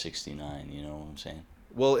than 69. You know what I'm saying?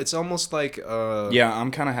 Well, it's almost like Yeah,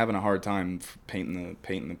 I'm kind of having a hard time painting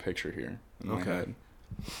the picture here. In my Okay. head.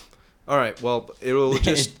 All right. Well,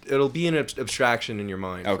 it'll be an abstraction in your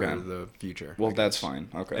mind Okay. for the future. Well, I that's guess. fine.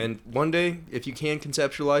 Okay. And one day, if you can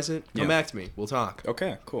conceptualize it, come Yeah. back to me. We'll talk.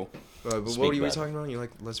 Okay. Cool. But what were you talking about? You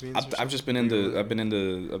like lesbians? I've just been into. I've been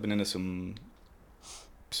into some.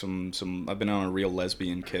 I've been on a real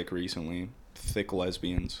lesbian kick recently. Thick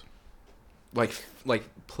lesbians. Like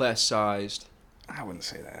plus sized. I wouldn't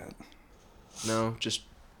say that. No, just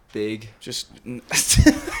big. Just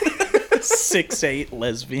 6'8"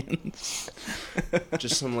 lesbians.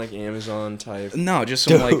 Just some like Amazon type. No, just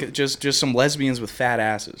some like just some lesbians with fat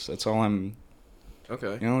asses. That's all I'm.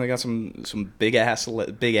 Okay. You know, they got some big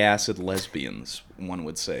acid lesbians. One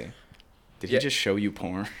would say. Did he just show you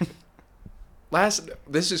porn?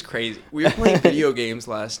 This is crazy. We were playing video games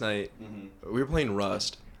last night. Mm-hmm. We were playing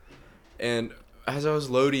Rust, and as I was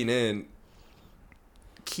loading in,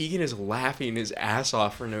 Keegan is laughing his ass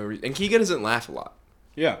off for no reason. And Keegan doesn't laugh a lot.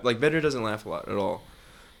 Yeah. Like, Bender doesn't laugh a lot at all.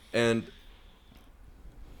 And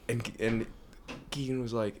Keegan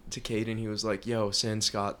was like, to Caden, he was like, yo, send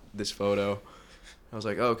Scott this photo. I was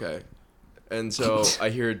like, oh, okay. And so I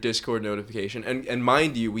hear a Discord notification. And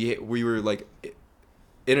mind you, we were like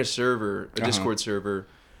in a server, a Discord server.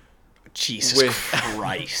 Jesus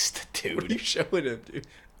Christ, dude. What are you showing him, dude?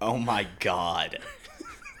 Oh my God.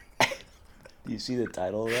 Do you see the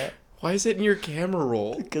title of that? Why is it in your camera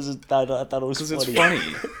roll? Because I thought it was funny. Because it's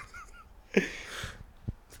funny.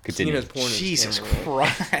 Continue. Jesus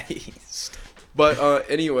Christ. But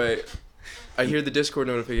anyway, I hear the Discord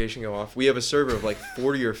notification go off. We have a server of like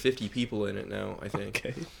 40 or 50 people in it now, I think.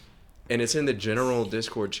 Okay. And it's in the general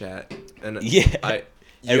Discord chat. And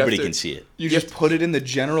everybody can see it. You just put it in the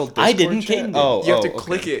general Discord I didn't. chat? You have to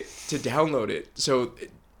click it to download it. So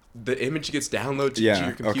the image gets downloaded to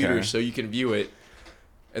your computer so you can view it.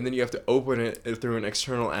 And then you have to open it through an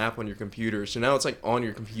external app on your computer. So now it's like on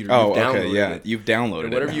your computer. You've downloaded it. You've downloaded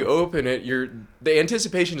and whenever you open it, the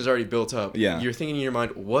anticipation is already built up. Yeah. You're thinking in your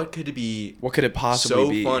mind, what could it be? What could it possibly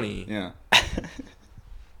be? So funny. Yeah.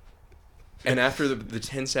 And after the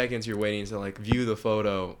 10 seconds you're waiting to like view the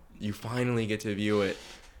photo, you finally get to view it.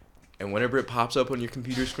 And whenever it pops up on your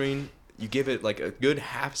computer screen, you give it like a good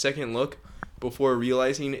half-second look before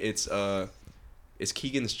realizing it's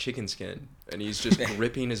Keegan's chicken skin, and he's just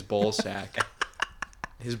gripping his ball sack.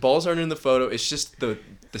 His balls aren't in the photo; it's just the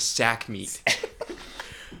sack meat.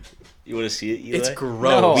 You want to see it, Eli? It's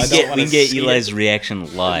gross. No, we can get Eli's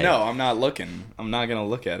reaction live. No, I'm not looking. I'm not gonna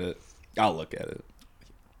look at it. I'll look at it.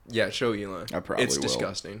 Yeah, show Eli. I probably It's will.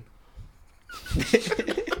 disgusting.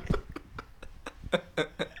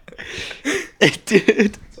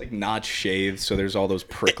 Dude. It's like not shaved, so there's all those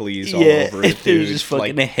pricklies all over it. There's just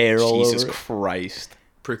fucking hair all over it. Jesus Christ.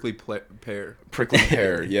 Prickly pear. Prickly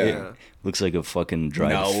pear, yeah. Looks like a fucking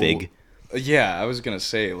dried fig. Yeah, I was gonna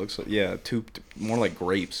say it looks like more like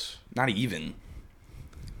grapes. Not even.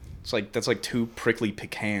 It's like that's like two prickly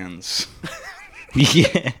pecans.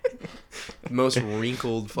 Yeah. Most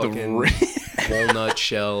wrinkled fucking walnut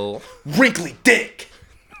shell. Wrinkly dick.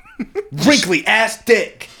 Wrinkly ass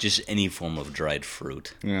dick. Just any form of dried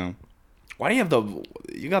fruit. Yeah. Why do you have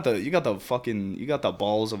you got the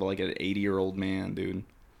balls of like an 80-year-old man, dude?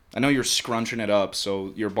 I know you're scrunching it up,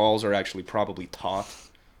 so your balls are actually probably taut.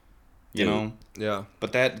 You know? Yeah.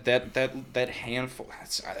 But that handful.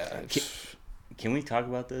 Can we talk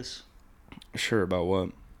about this? Sure. About what?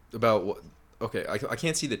 About what? Okay, I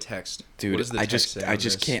can't see the text. Dude, what does the text say I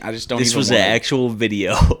just can't. I just don't. This even was wanna... an actual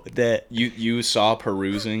video that you saw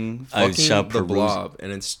perusing. I saw the Blob,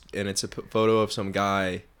 and it's a photo of some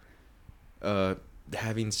guy,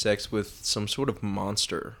 having sex with some sort of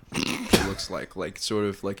monster. It looks like sort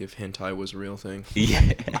of like if hentai was a real thing.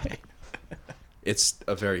 Yeah. It's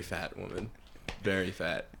a very fat woman, very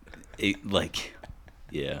fat.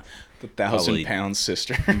 Yeah. The 1,000-pound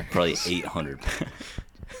sister. Probably 800 pounds.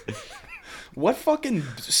 What fucking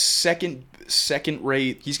second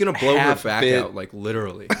rate? He's gonna blow her back out, like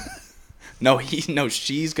literally. No,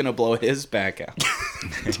 she's gonna blow his back out.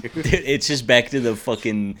 Dude, it's just back to the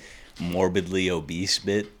fucking morbidly obese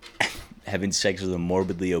bit. Having sex with a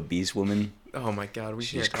morbidly obese woman. Oh my god,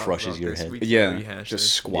 she just crushes your head.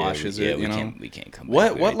 Just squashes it. We you know, we can't come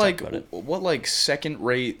back. What second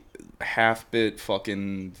rate half bit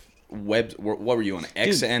fucking web? What were you on?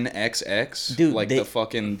 XNXX? Dude, like the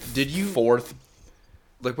fucking fourth.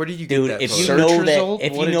 Like, where did you get that? If photo? you know that,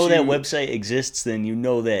 if you know that website exists, then you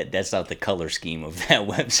know that that's not the color scheme of that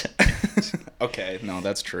website. Okay, no,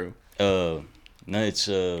 that's true. No, it's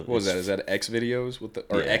What was that? Is that X videos with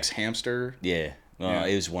X hamster? Yeah.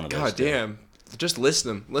 It was one of those. God damn! Just list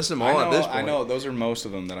them all at this point. I know those are most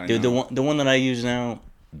of them that I know. Dude, the one that I use now,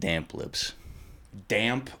 Damp Lips.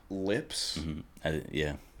 Damp Lips. Mm-hmm.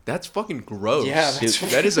 Yeah. That's fucking gross. Yeah,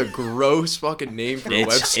 that is a gross fucking name for a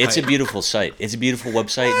website. It's a beautiful site. It's a beautiful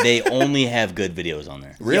website. They only have good videos on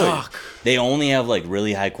there. Really? Yuck. They only have like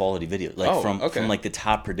really high quality videos, like from okay. like the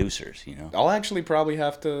top producers. You know. I'll probably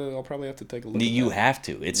have to take a look. You at that. have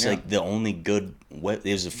to. It's like the only good web.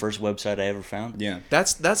 It was the first website I ever found. Yeah.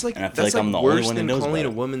 That's like And I feel that's like I'm like the only worse one that than knows calling a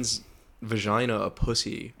about it. woman's vagina a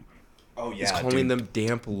pussy. Oh yeah. It's calling them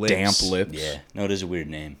damp lips. damp lips. Yeah. No, it is a weird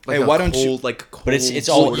name. Like Hey, a why don't you- cold, like cold But it's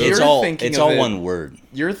all sort of- it's You're all thinking it's of all it- one word.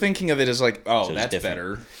 You're thinking of it as like, oh, So it's that's different.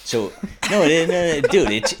 better. So no,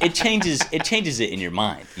 dude, it changes it in your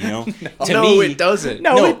mind. You know. To no, me, it doesn't.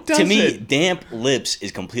 No, it To me, doesn't. damp lips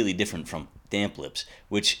is completely different from damp lips,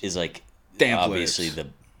 which is like Damp obviously lips.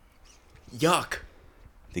 Yuck.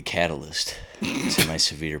 the catalyst to my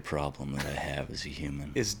severe problem that I have as a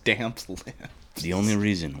human. Is damp lips. The only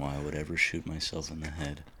reason why I would ever shoot myself in the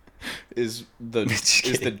head. Is the Just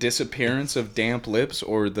is the kidding. disappearance of damp lips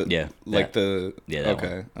or the Yeah, like that. the Yeah,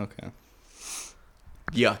 that okay.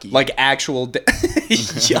 Yucky. Like actual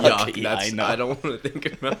yuck. Yeah, That's, I know. I don't want to think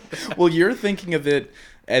about that. Well, you're thinking of it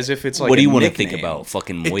as if it's like What do you want want to think about?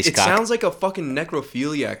 Fucking moist It cock? sounds like a fucking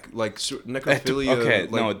necrophiliac, like necrophilia okay,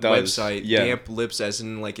 like, no, it does. website. Yeah. Damp lips, as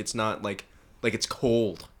in like it's not like it's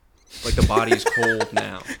cold. Like the body is cold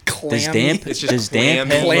now. Does damp? It's just does damp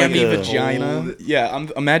have clammy like a- vagina. cold- Yeah, I'm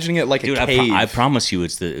imagining it like Dude, a cave. I promise you,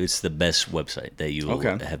 it's the best website that you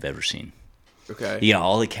Okay. have ever seen. Okay. You got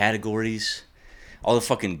all the categories, all the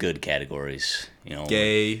fucking good categories. You know,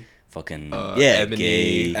 Gay. fucking ebony,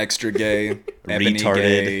 gay. Extra gay, ebony Retarded.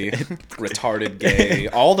 gay, retarded gay,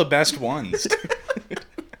 all the best ones.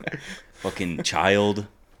 Fucking child.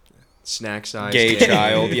 Snack size. Gay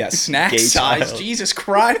child, yeah, snack Gay size. child. Jesus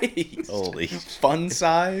Christ. Holy. Fun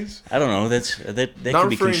size. I don't know. That Not could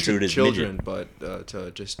be referring construed to as children, midget. but to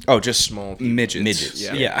just Oh, just small people. midgets. Midgets,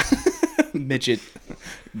 Yeah. Midget.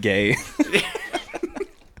 Gay.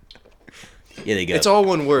 Yeah, they got. It's all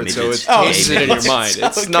one word, so Midgets. it Oh, changes it in your mind.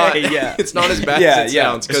 It's okay, not. yeah. It's not as bad Yeah, as it yeah.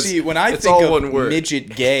 sounds. 'cause See, when I it's think all of one word.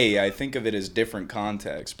 midget gay, I think of it as different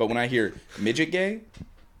context. But when I hear midget gay,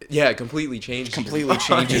 Yeah, it completely changes. your completely mind.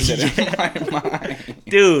 changes it in my mind.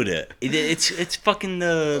 Dude, it's fucking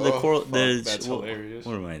the Oh, coral. fuck, The, that's what, hilarious.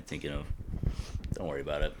 What am I thinking of? Don't worry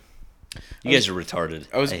about it. You guys are retarded.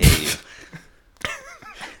 I was- I hate you.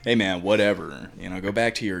 Hey man, whatever. You know, go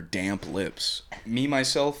back to your damp lips. Me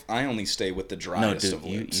myself, I only stay with the No, driest dude, of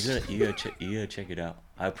you lips. gotta check it out.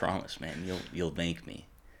 I promise, man. You'll thank me.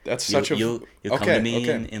 That's You'll, such a you'll come okay, to me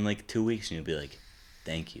okay. in like 2 weeks and you'll be like,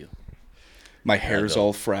 thank you. My hair's go.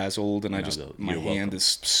 all frazzled and I And I'll just go, my "You're hand welcome."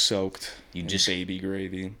 is soaked You in just- baby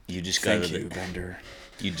gravy. You just got Thank out you, of the, Bender.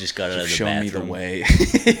 you just got out of the Show me bathroom. the way.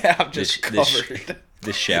 Yeah, I'm just This- covered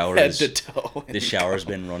The shower head is to toe. the shower's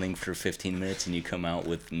been running for 15 minutes and you come out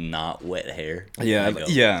with not wet hair. Yeah, I go,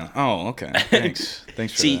 yeah. Oh, okay. Thanks.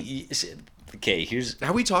 Thanks for See, that. okay, here's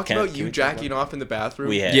Have we talked Can- about can you we talk jacking off in the bathroom?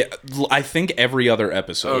 we have. Yeah, I think every other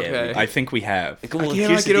episode. Okay. I think we have. Well, I here's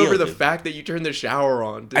cannot the get deal, over the dude. fact that you turned the shower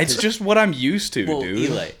on. It's just what I'm used to, Well, dude.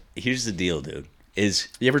 Eli, here's the deal, dude. Is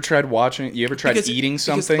You ever tried watching? You ever tried Because- eating because,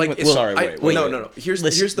 something? like, with, it's- sorry, I- wait. No. Here's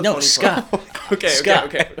listen, here's the no, funny Scott. part. okay, Scott.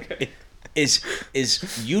 okay. is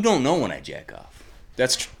you don't know when I jack off.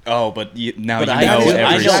 That's but now But you I know know- every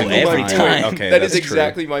I know single every time. time. Okay, That that's is true.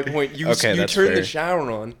 exactly my point. You Okay, you that's turn fair. the shower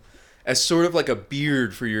on as sort of like a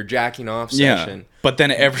beard for your jacking off Yeah, session. but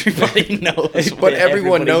then everybody knows. But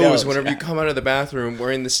everyone Everybody knows knows. whenever you come out of the bathroom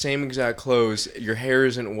wearing the same exact clothes, your hair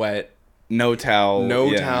isn't wet, No towel. no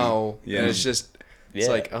yeah. towel, Yeah. and it's just it's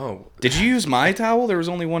Yeah. like, oh, Did you use my towel? There was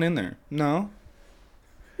only one in there. No.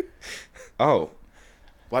 Oh,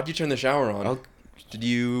 why'd you turn the shower on? Oh. Did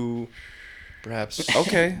you perhaps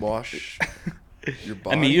Okay. wash your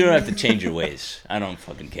body? I mean, you don't have to change your ways. I don't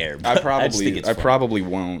fucking care. I but just think probably, it's I funny. probably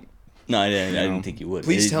won't. No, I didn't know. think you would.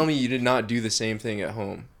 Please tell me you did not do the same thing at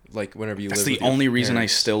home, like whenever you That's lived the with your only reason I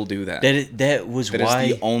parents. still do that. that was That is why.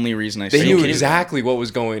 the only reason I They still knew do that. exactly what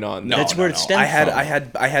was going on. No, That's where it stemmed I had,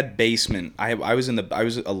 from. I had basement. I was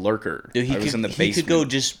a lurker. Dude, I was in the he basement. could go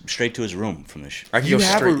just straight to his room from the. I could You go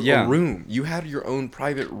have straight. a Yeah. room. You have your own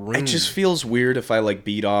private room. It just feels weird if I like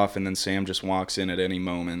beat off and then Sam just walks in at any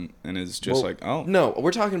moment and is just Well, like, oh no,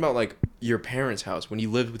 we're talking about like your parents' house when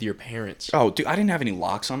you lived with your parents. oh, dude, I didn't have any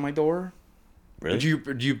locks on my door. Really?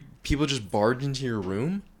 Did you people just barge into your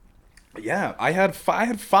room? Yeah, I had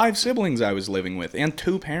 5 siblings I was living with and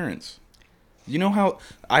 2 parents. You know how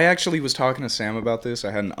I actually was talking to Sam about this.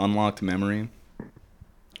 I had an unlocked memory.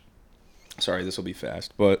 Sorry, this will be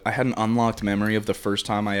fast, but I had an unlocked memory of the first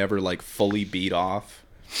time I ever like fully beat off.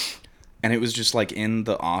 And it was just like in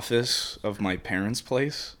the office of my parents'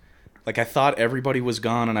 place. Like I thought everybody was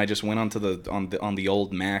gone, and I just went onto on the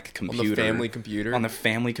old Mac computer, On the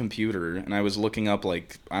family computer, and I was looking up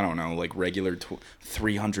like I don't know, like regular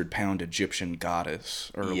 300-pound Egyptian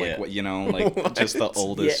goddess or like what like just the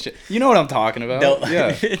oldest. Shit. You know what I'm talking about? No.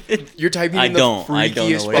 Yeah, you're typing in I the don't know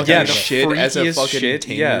freakiest what fucking you're shit as a freakiest fucking shit,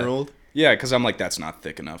 10-year-old. Yeah, because I'm like that's not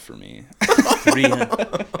thick enough for me.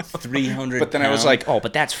 300. But then I was like, oh,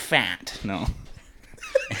 but that's fat. No.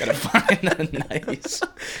 Gotta find a nice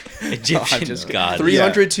Egyptian god.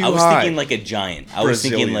 300 too high. I was thinking like a giant. I was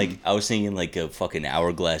Brazilian. thinking like a fucking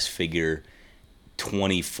hourglass figure,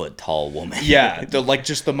 20-foot tall woman. Yeah,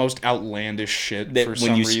 just the most outlandish shit That for when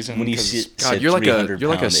some you reason. when you 'cause- see, God, said you're like a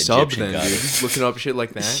 300-pound sub Egyptian then, goddess. dude. Looking up shit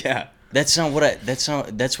like that. yeah. That's what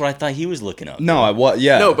I thought he was looking up. No, I was.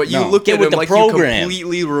 Yeah. No, but you look Get at with him the like program. you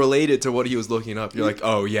completely related to what he was looking up. You're like,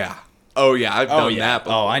 oh yeah, I've done that.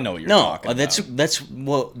 Before. Oh, I know what you're No, talking about. that's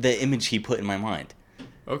what the image he put in my mind.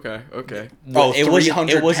 Okay. Oh, it wasn't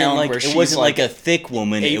 300-pound like where it she's wasn't like like a thick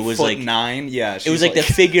woman. It was like 8'9". Yeah, it was like the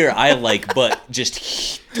figure I like, but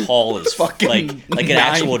just tall as fucking like an 9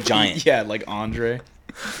 actual feet. giant. Yeah, like Andre.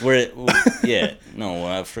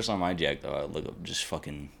 First time I jacked though, I look up just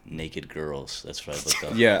fucking naked girls. That's what I looked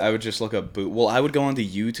up. Yeah, I would just look up boot. Well, I would go onto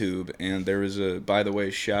YouTube, and there was by the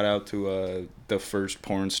way, shout out to the first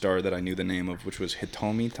porn star that I knew the name of, which was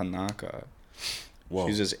Hitomi Tanaka. Whoa.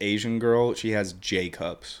 She's this Asian girl. She has J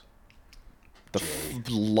cups. The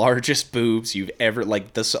largest boobs you've ever like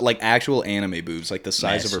actual anime boobs, like the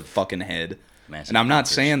size of her Massive. fucking head. Massive And I'm not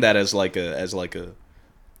conkers. saying that as like a.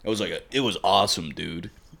 It was awesome, dude.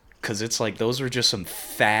 Cause it's like those were just some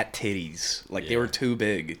fat titties. Like they Yeah. were too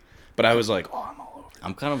big. But I was like, oh, I'm all over.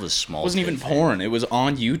 I'm kind of a small. It wasn't even kid fan. porn. It was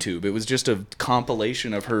on YouTube. It was just a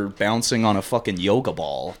compilation of her bouncing on a fucking yoga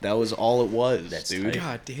ball. That was all it was, That's dude. tight.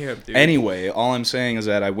 God damn, dude. Anyway, all I'm saying is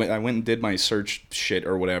that I went and did my search shit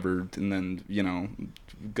or whatever, and then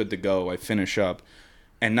good to go. I finish up,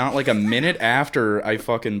 and not like a minute after I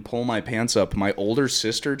fucking pull my pants up, my older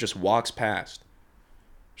sister just walks past.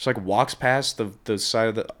 Just like walks past the side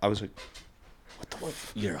of the. I was like, what the fuck?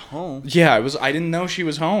 You're home. Yeah, I didn't know she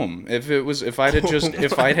was home. If I had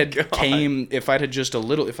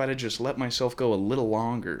just let myself go a little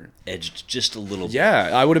longer. Edged just a little. Yeah,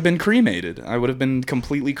 I would have been cremated. I would have been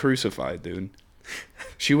completely crucified, dude.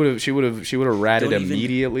 She would have ratted Don't even-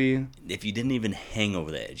 immediately. If you didn't even hang over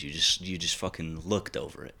the edge, you just fucking looked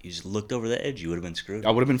over it. You just looked over the edge, you would have been screwed. I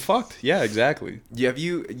would have been fucked. Yeah, exactly. Yeah,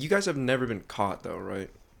 you guys have never been caught though, right?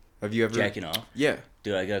 Have you ever Jacking off, Yeah.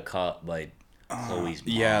 dude. I got caught by Chloe's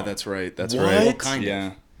mom. Yeah, that's right. That's What? right. What kind of?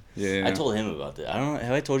 Yeah. Yeah. I told him about that. I don't know.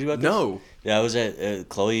 Have I told you about this? No. Yeah, I was at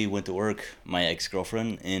Chloe went to work, my ex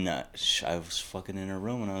girlfriend, and I was fucking in her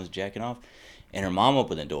room and I was jacking off, and her mom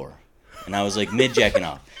opened the door, and I was like mid jacking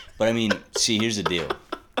off. But I mean, see, here's the deal.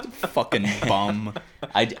 fucking bum.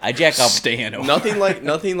 I jack off. Stan. Nothing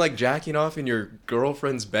like jacking off in your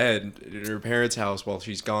girlfriend's bed in her parents' house while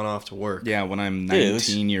she's gone off to work. Yeah, when I'm Dude, it 19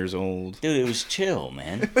 was- year old. Dude, it was chill,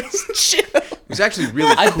 man. It was actually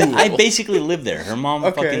really cool. I basically lived there. Her mom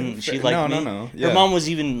Okay, fucking she fair- liked no, me. no, Her yeah. mom was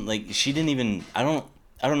even like she didn't even I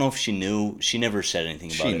don't know if she knew. She never said anything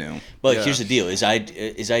about She it. knew. But Yeah. here's the deal: is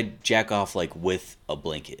I jack off like with a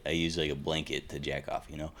blanket. I use like a blanket to jack off.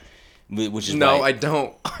 You know, which is No, why I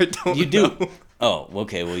don't. I don't. You do. know. Oh,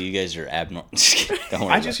 okay. Well, you guys are abnormal. Don't worry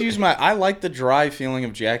I about just it. use I like the dry feeling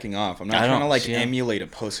of jacking off. I'm not I trying to don't- like see, emulate a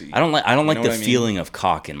pussy. I don't like know the what I mean? feeling of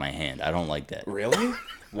cock in my hand. I don't like that. Really?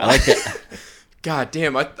 I like that. God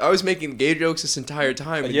damn! I was making gay jokes this entire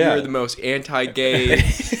time, and Yeah. you were the most anti-gay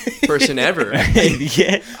person ever.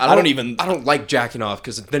 Yeah. I don't even- I don't like jacking off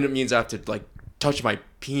because then it means I have to like touch my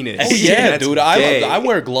penis. Oh yeah, That's dude. gay. I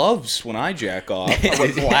wear gloves when I jack off. I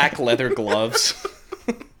wear black leather gloves.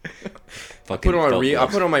 I put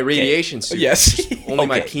on my radiation suit. Yes. Only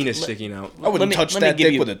my Okay. penis sticking out. I wouldn't me- touch let me that give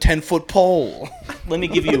dick you- with a 10-foot pole. Let me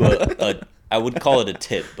give you a I would call it a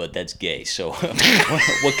tip, but that's gay. So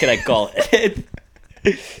what could I call it?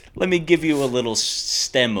 Let me give you a little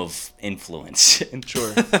stem of influence.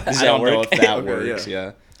 Sure. Does that I don't know work? if that Okay, works.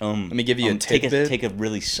 yeah. Yeah. Let me give you a take tidbit. take a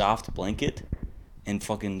really soft blanket and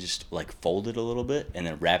fucking just like fold it a little bit and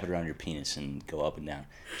then wrap it around your penis and go up and down.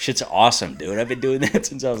 Shit's awesome, dude. I've been doing that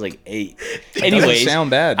since I was like 8. Anyways, sound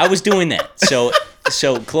bad. I was doing that. So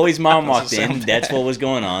Chloe's mom walked Doesn't in. sound That's what was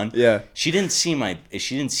going on. Yeah. She didn't see my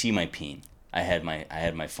peen. I had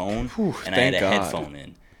my phone and I had thank a God. headphone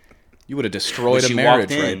in. You would have destroyed When a she marriage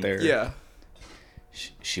walked in- right there. Yeah.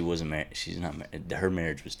 She wasn't married. She's not married. Her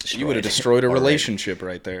marriage was destroyed. You would have destroyed a already. relationship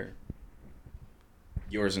right there.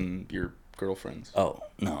 Yours and your girlfriend's. Oh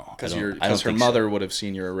no, Because I don't her think mother would have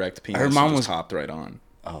seen your erect penis Her mom and was- just hopped right on.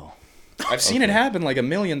 So. Oh, I've seen it happen like a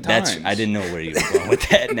million times. I didn't know where you were going with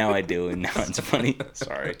that. Now I do, and now it's funny.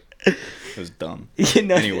 Sorry. It was dumb.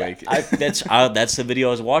 Anyway. That's the video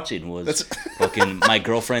I was watching was fucking my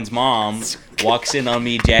girlfriend's mom walks in on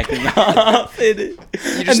me jacking off. And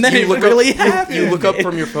then it really happened. You look up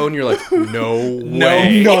from your phone, you're like, no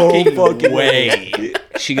fucking way.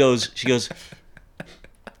 She goes,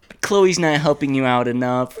 Chloe's not helping you out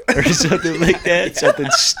enough, or something like that. Something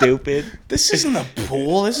stupid. This isn't a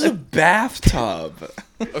pool. This is a bathtub.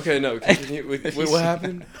 Okay, no. Continue. Wait, what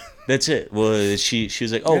happened? That's it. Well, she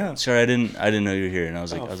was like, "Oh, Yeah. sorry, I didn't know you were here." And I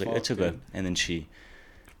was like, fuck, "It's okay." dude. And then she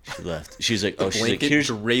left. She was like, "Oh, she's like, Blanket here's."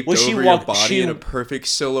 draped Well, she over walked. your body in a perfect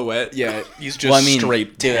silhouette. Yeah, he's just Well, I mean,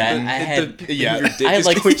 straight. dude, I tendon. had Your dick I had is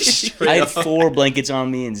like going straight I had up. 4 blankets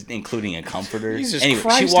on me, including a comforter. Jesus anyway,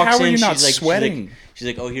 Christ, she walks how are in. you not She's like, sweating? She's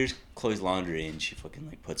like, "Oh, here's Chloe's laundry," and she fucking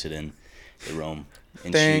like puts it in the room.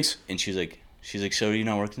 And Thanks. She's like, "So are you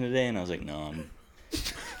not working today?" And I was like, "No, I'm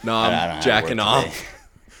No, I don't I'm have jacking work off. today."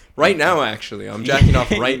 Right now, actually. I'm jacking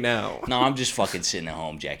off right now. No, I'm just fucking sitting at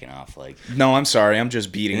home jacking off, like. No, I'm sorry. I'm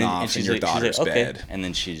just beating And off in she's your like, daughter's okay. bed. And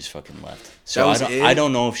then she just fucking left. That So was it? I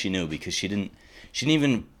don't know if she knew because she didn't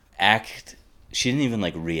even act. She didn't even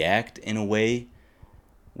like react in a way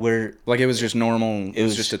where Like it was just normal. It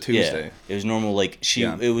was just a Tuesday. Yeah, it was normal. Like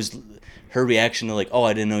Yeah. it was her reaction to like, "Oh,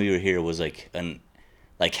 I didn't know you were here," was like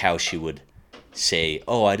like how she would say,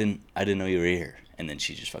 "Oh, I didn't know you were here," and then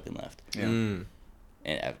she just fucking left. Yeah. Mm.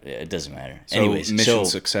 And it doesn't matter. So Anyways, mission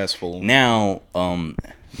successful. now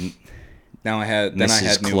Now I had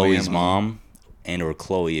Mrs. new Chloe's ammo. mom and or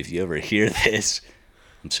Chloe, if you ever hear this,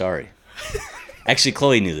 I'm sorry. Actually,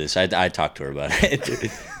 Chloe knew this. I talked to her about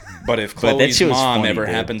it. But if But that Chloe's shit was mom funny, ever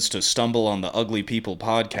dude. happens to stumble on the Ugly People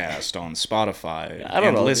podcast on Spotify I don't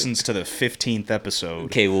and know. listens to the 15th episode,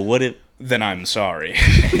 Okay, well, what if... then I'm sorry.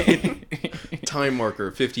 Time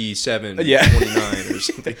marker 57, Yeah. 29 or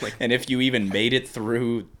something like that. And if you even made it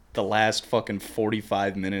through the last fucking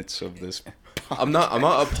 45 minutes of this, I'm not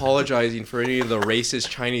apologizing for any of the racist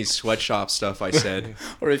Chinese sweatshop stuff I said.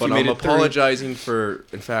 Or if but you made I'm it through- apologizing for,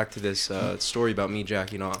 in fact, this story about me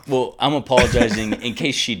jacking off. Well, I'm apologizing in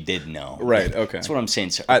case she did know. right? Okay. That's what I'm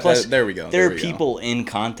saying. So, I- plus, there we go, There there are we go. people in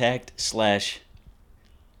contact /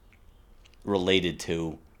 related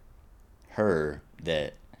to her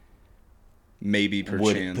that Maybe perchance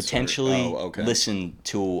would potentially okay. listen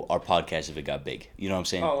to our podcast if it got big. You know what I'm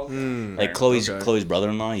saying? Oh, okay. Like Chloe's okay. Chloe's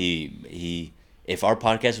brother-in-law, he if our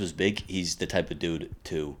podcast was big, he's the type of dude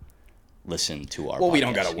to listen to our podcast. Well, we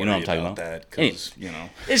don't gotta worry You know what I'm talking about about? that because you know.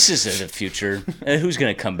 It's just in the future. Who's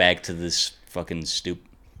gonna come back to this fucking stupid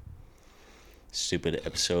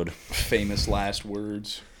episode? Famous last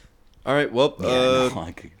words. All right, well,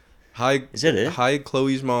 hi. Is that it? Hi,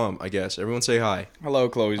 Chloe's mom, I guess. Everyone say hi. Hello,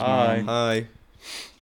 Chloe's Hi. mom. Hi.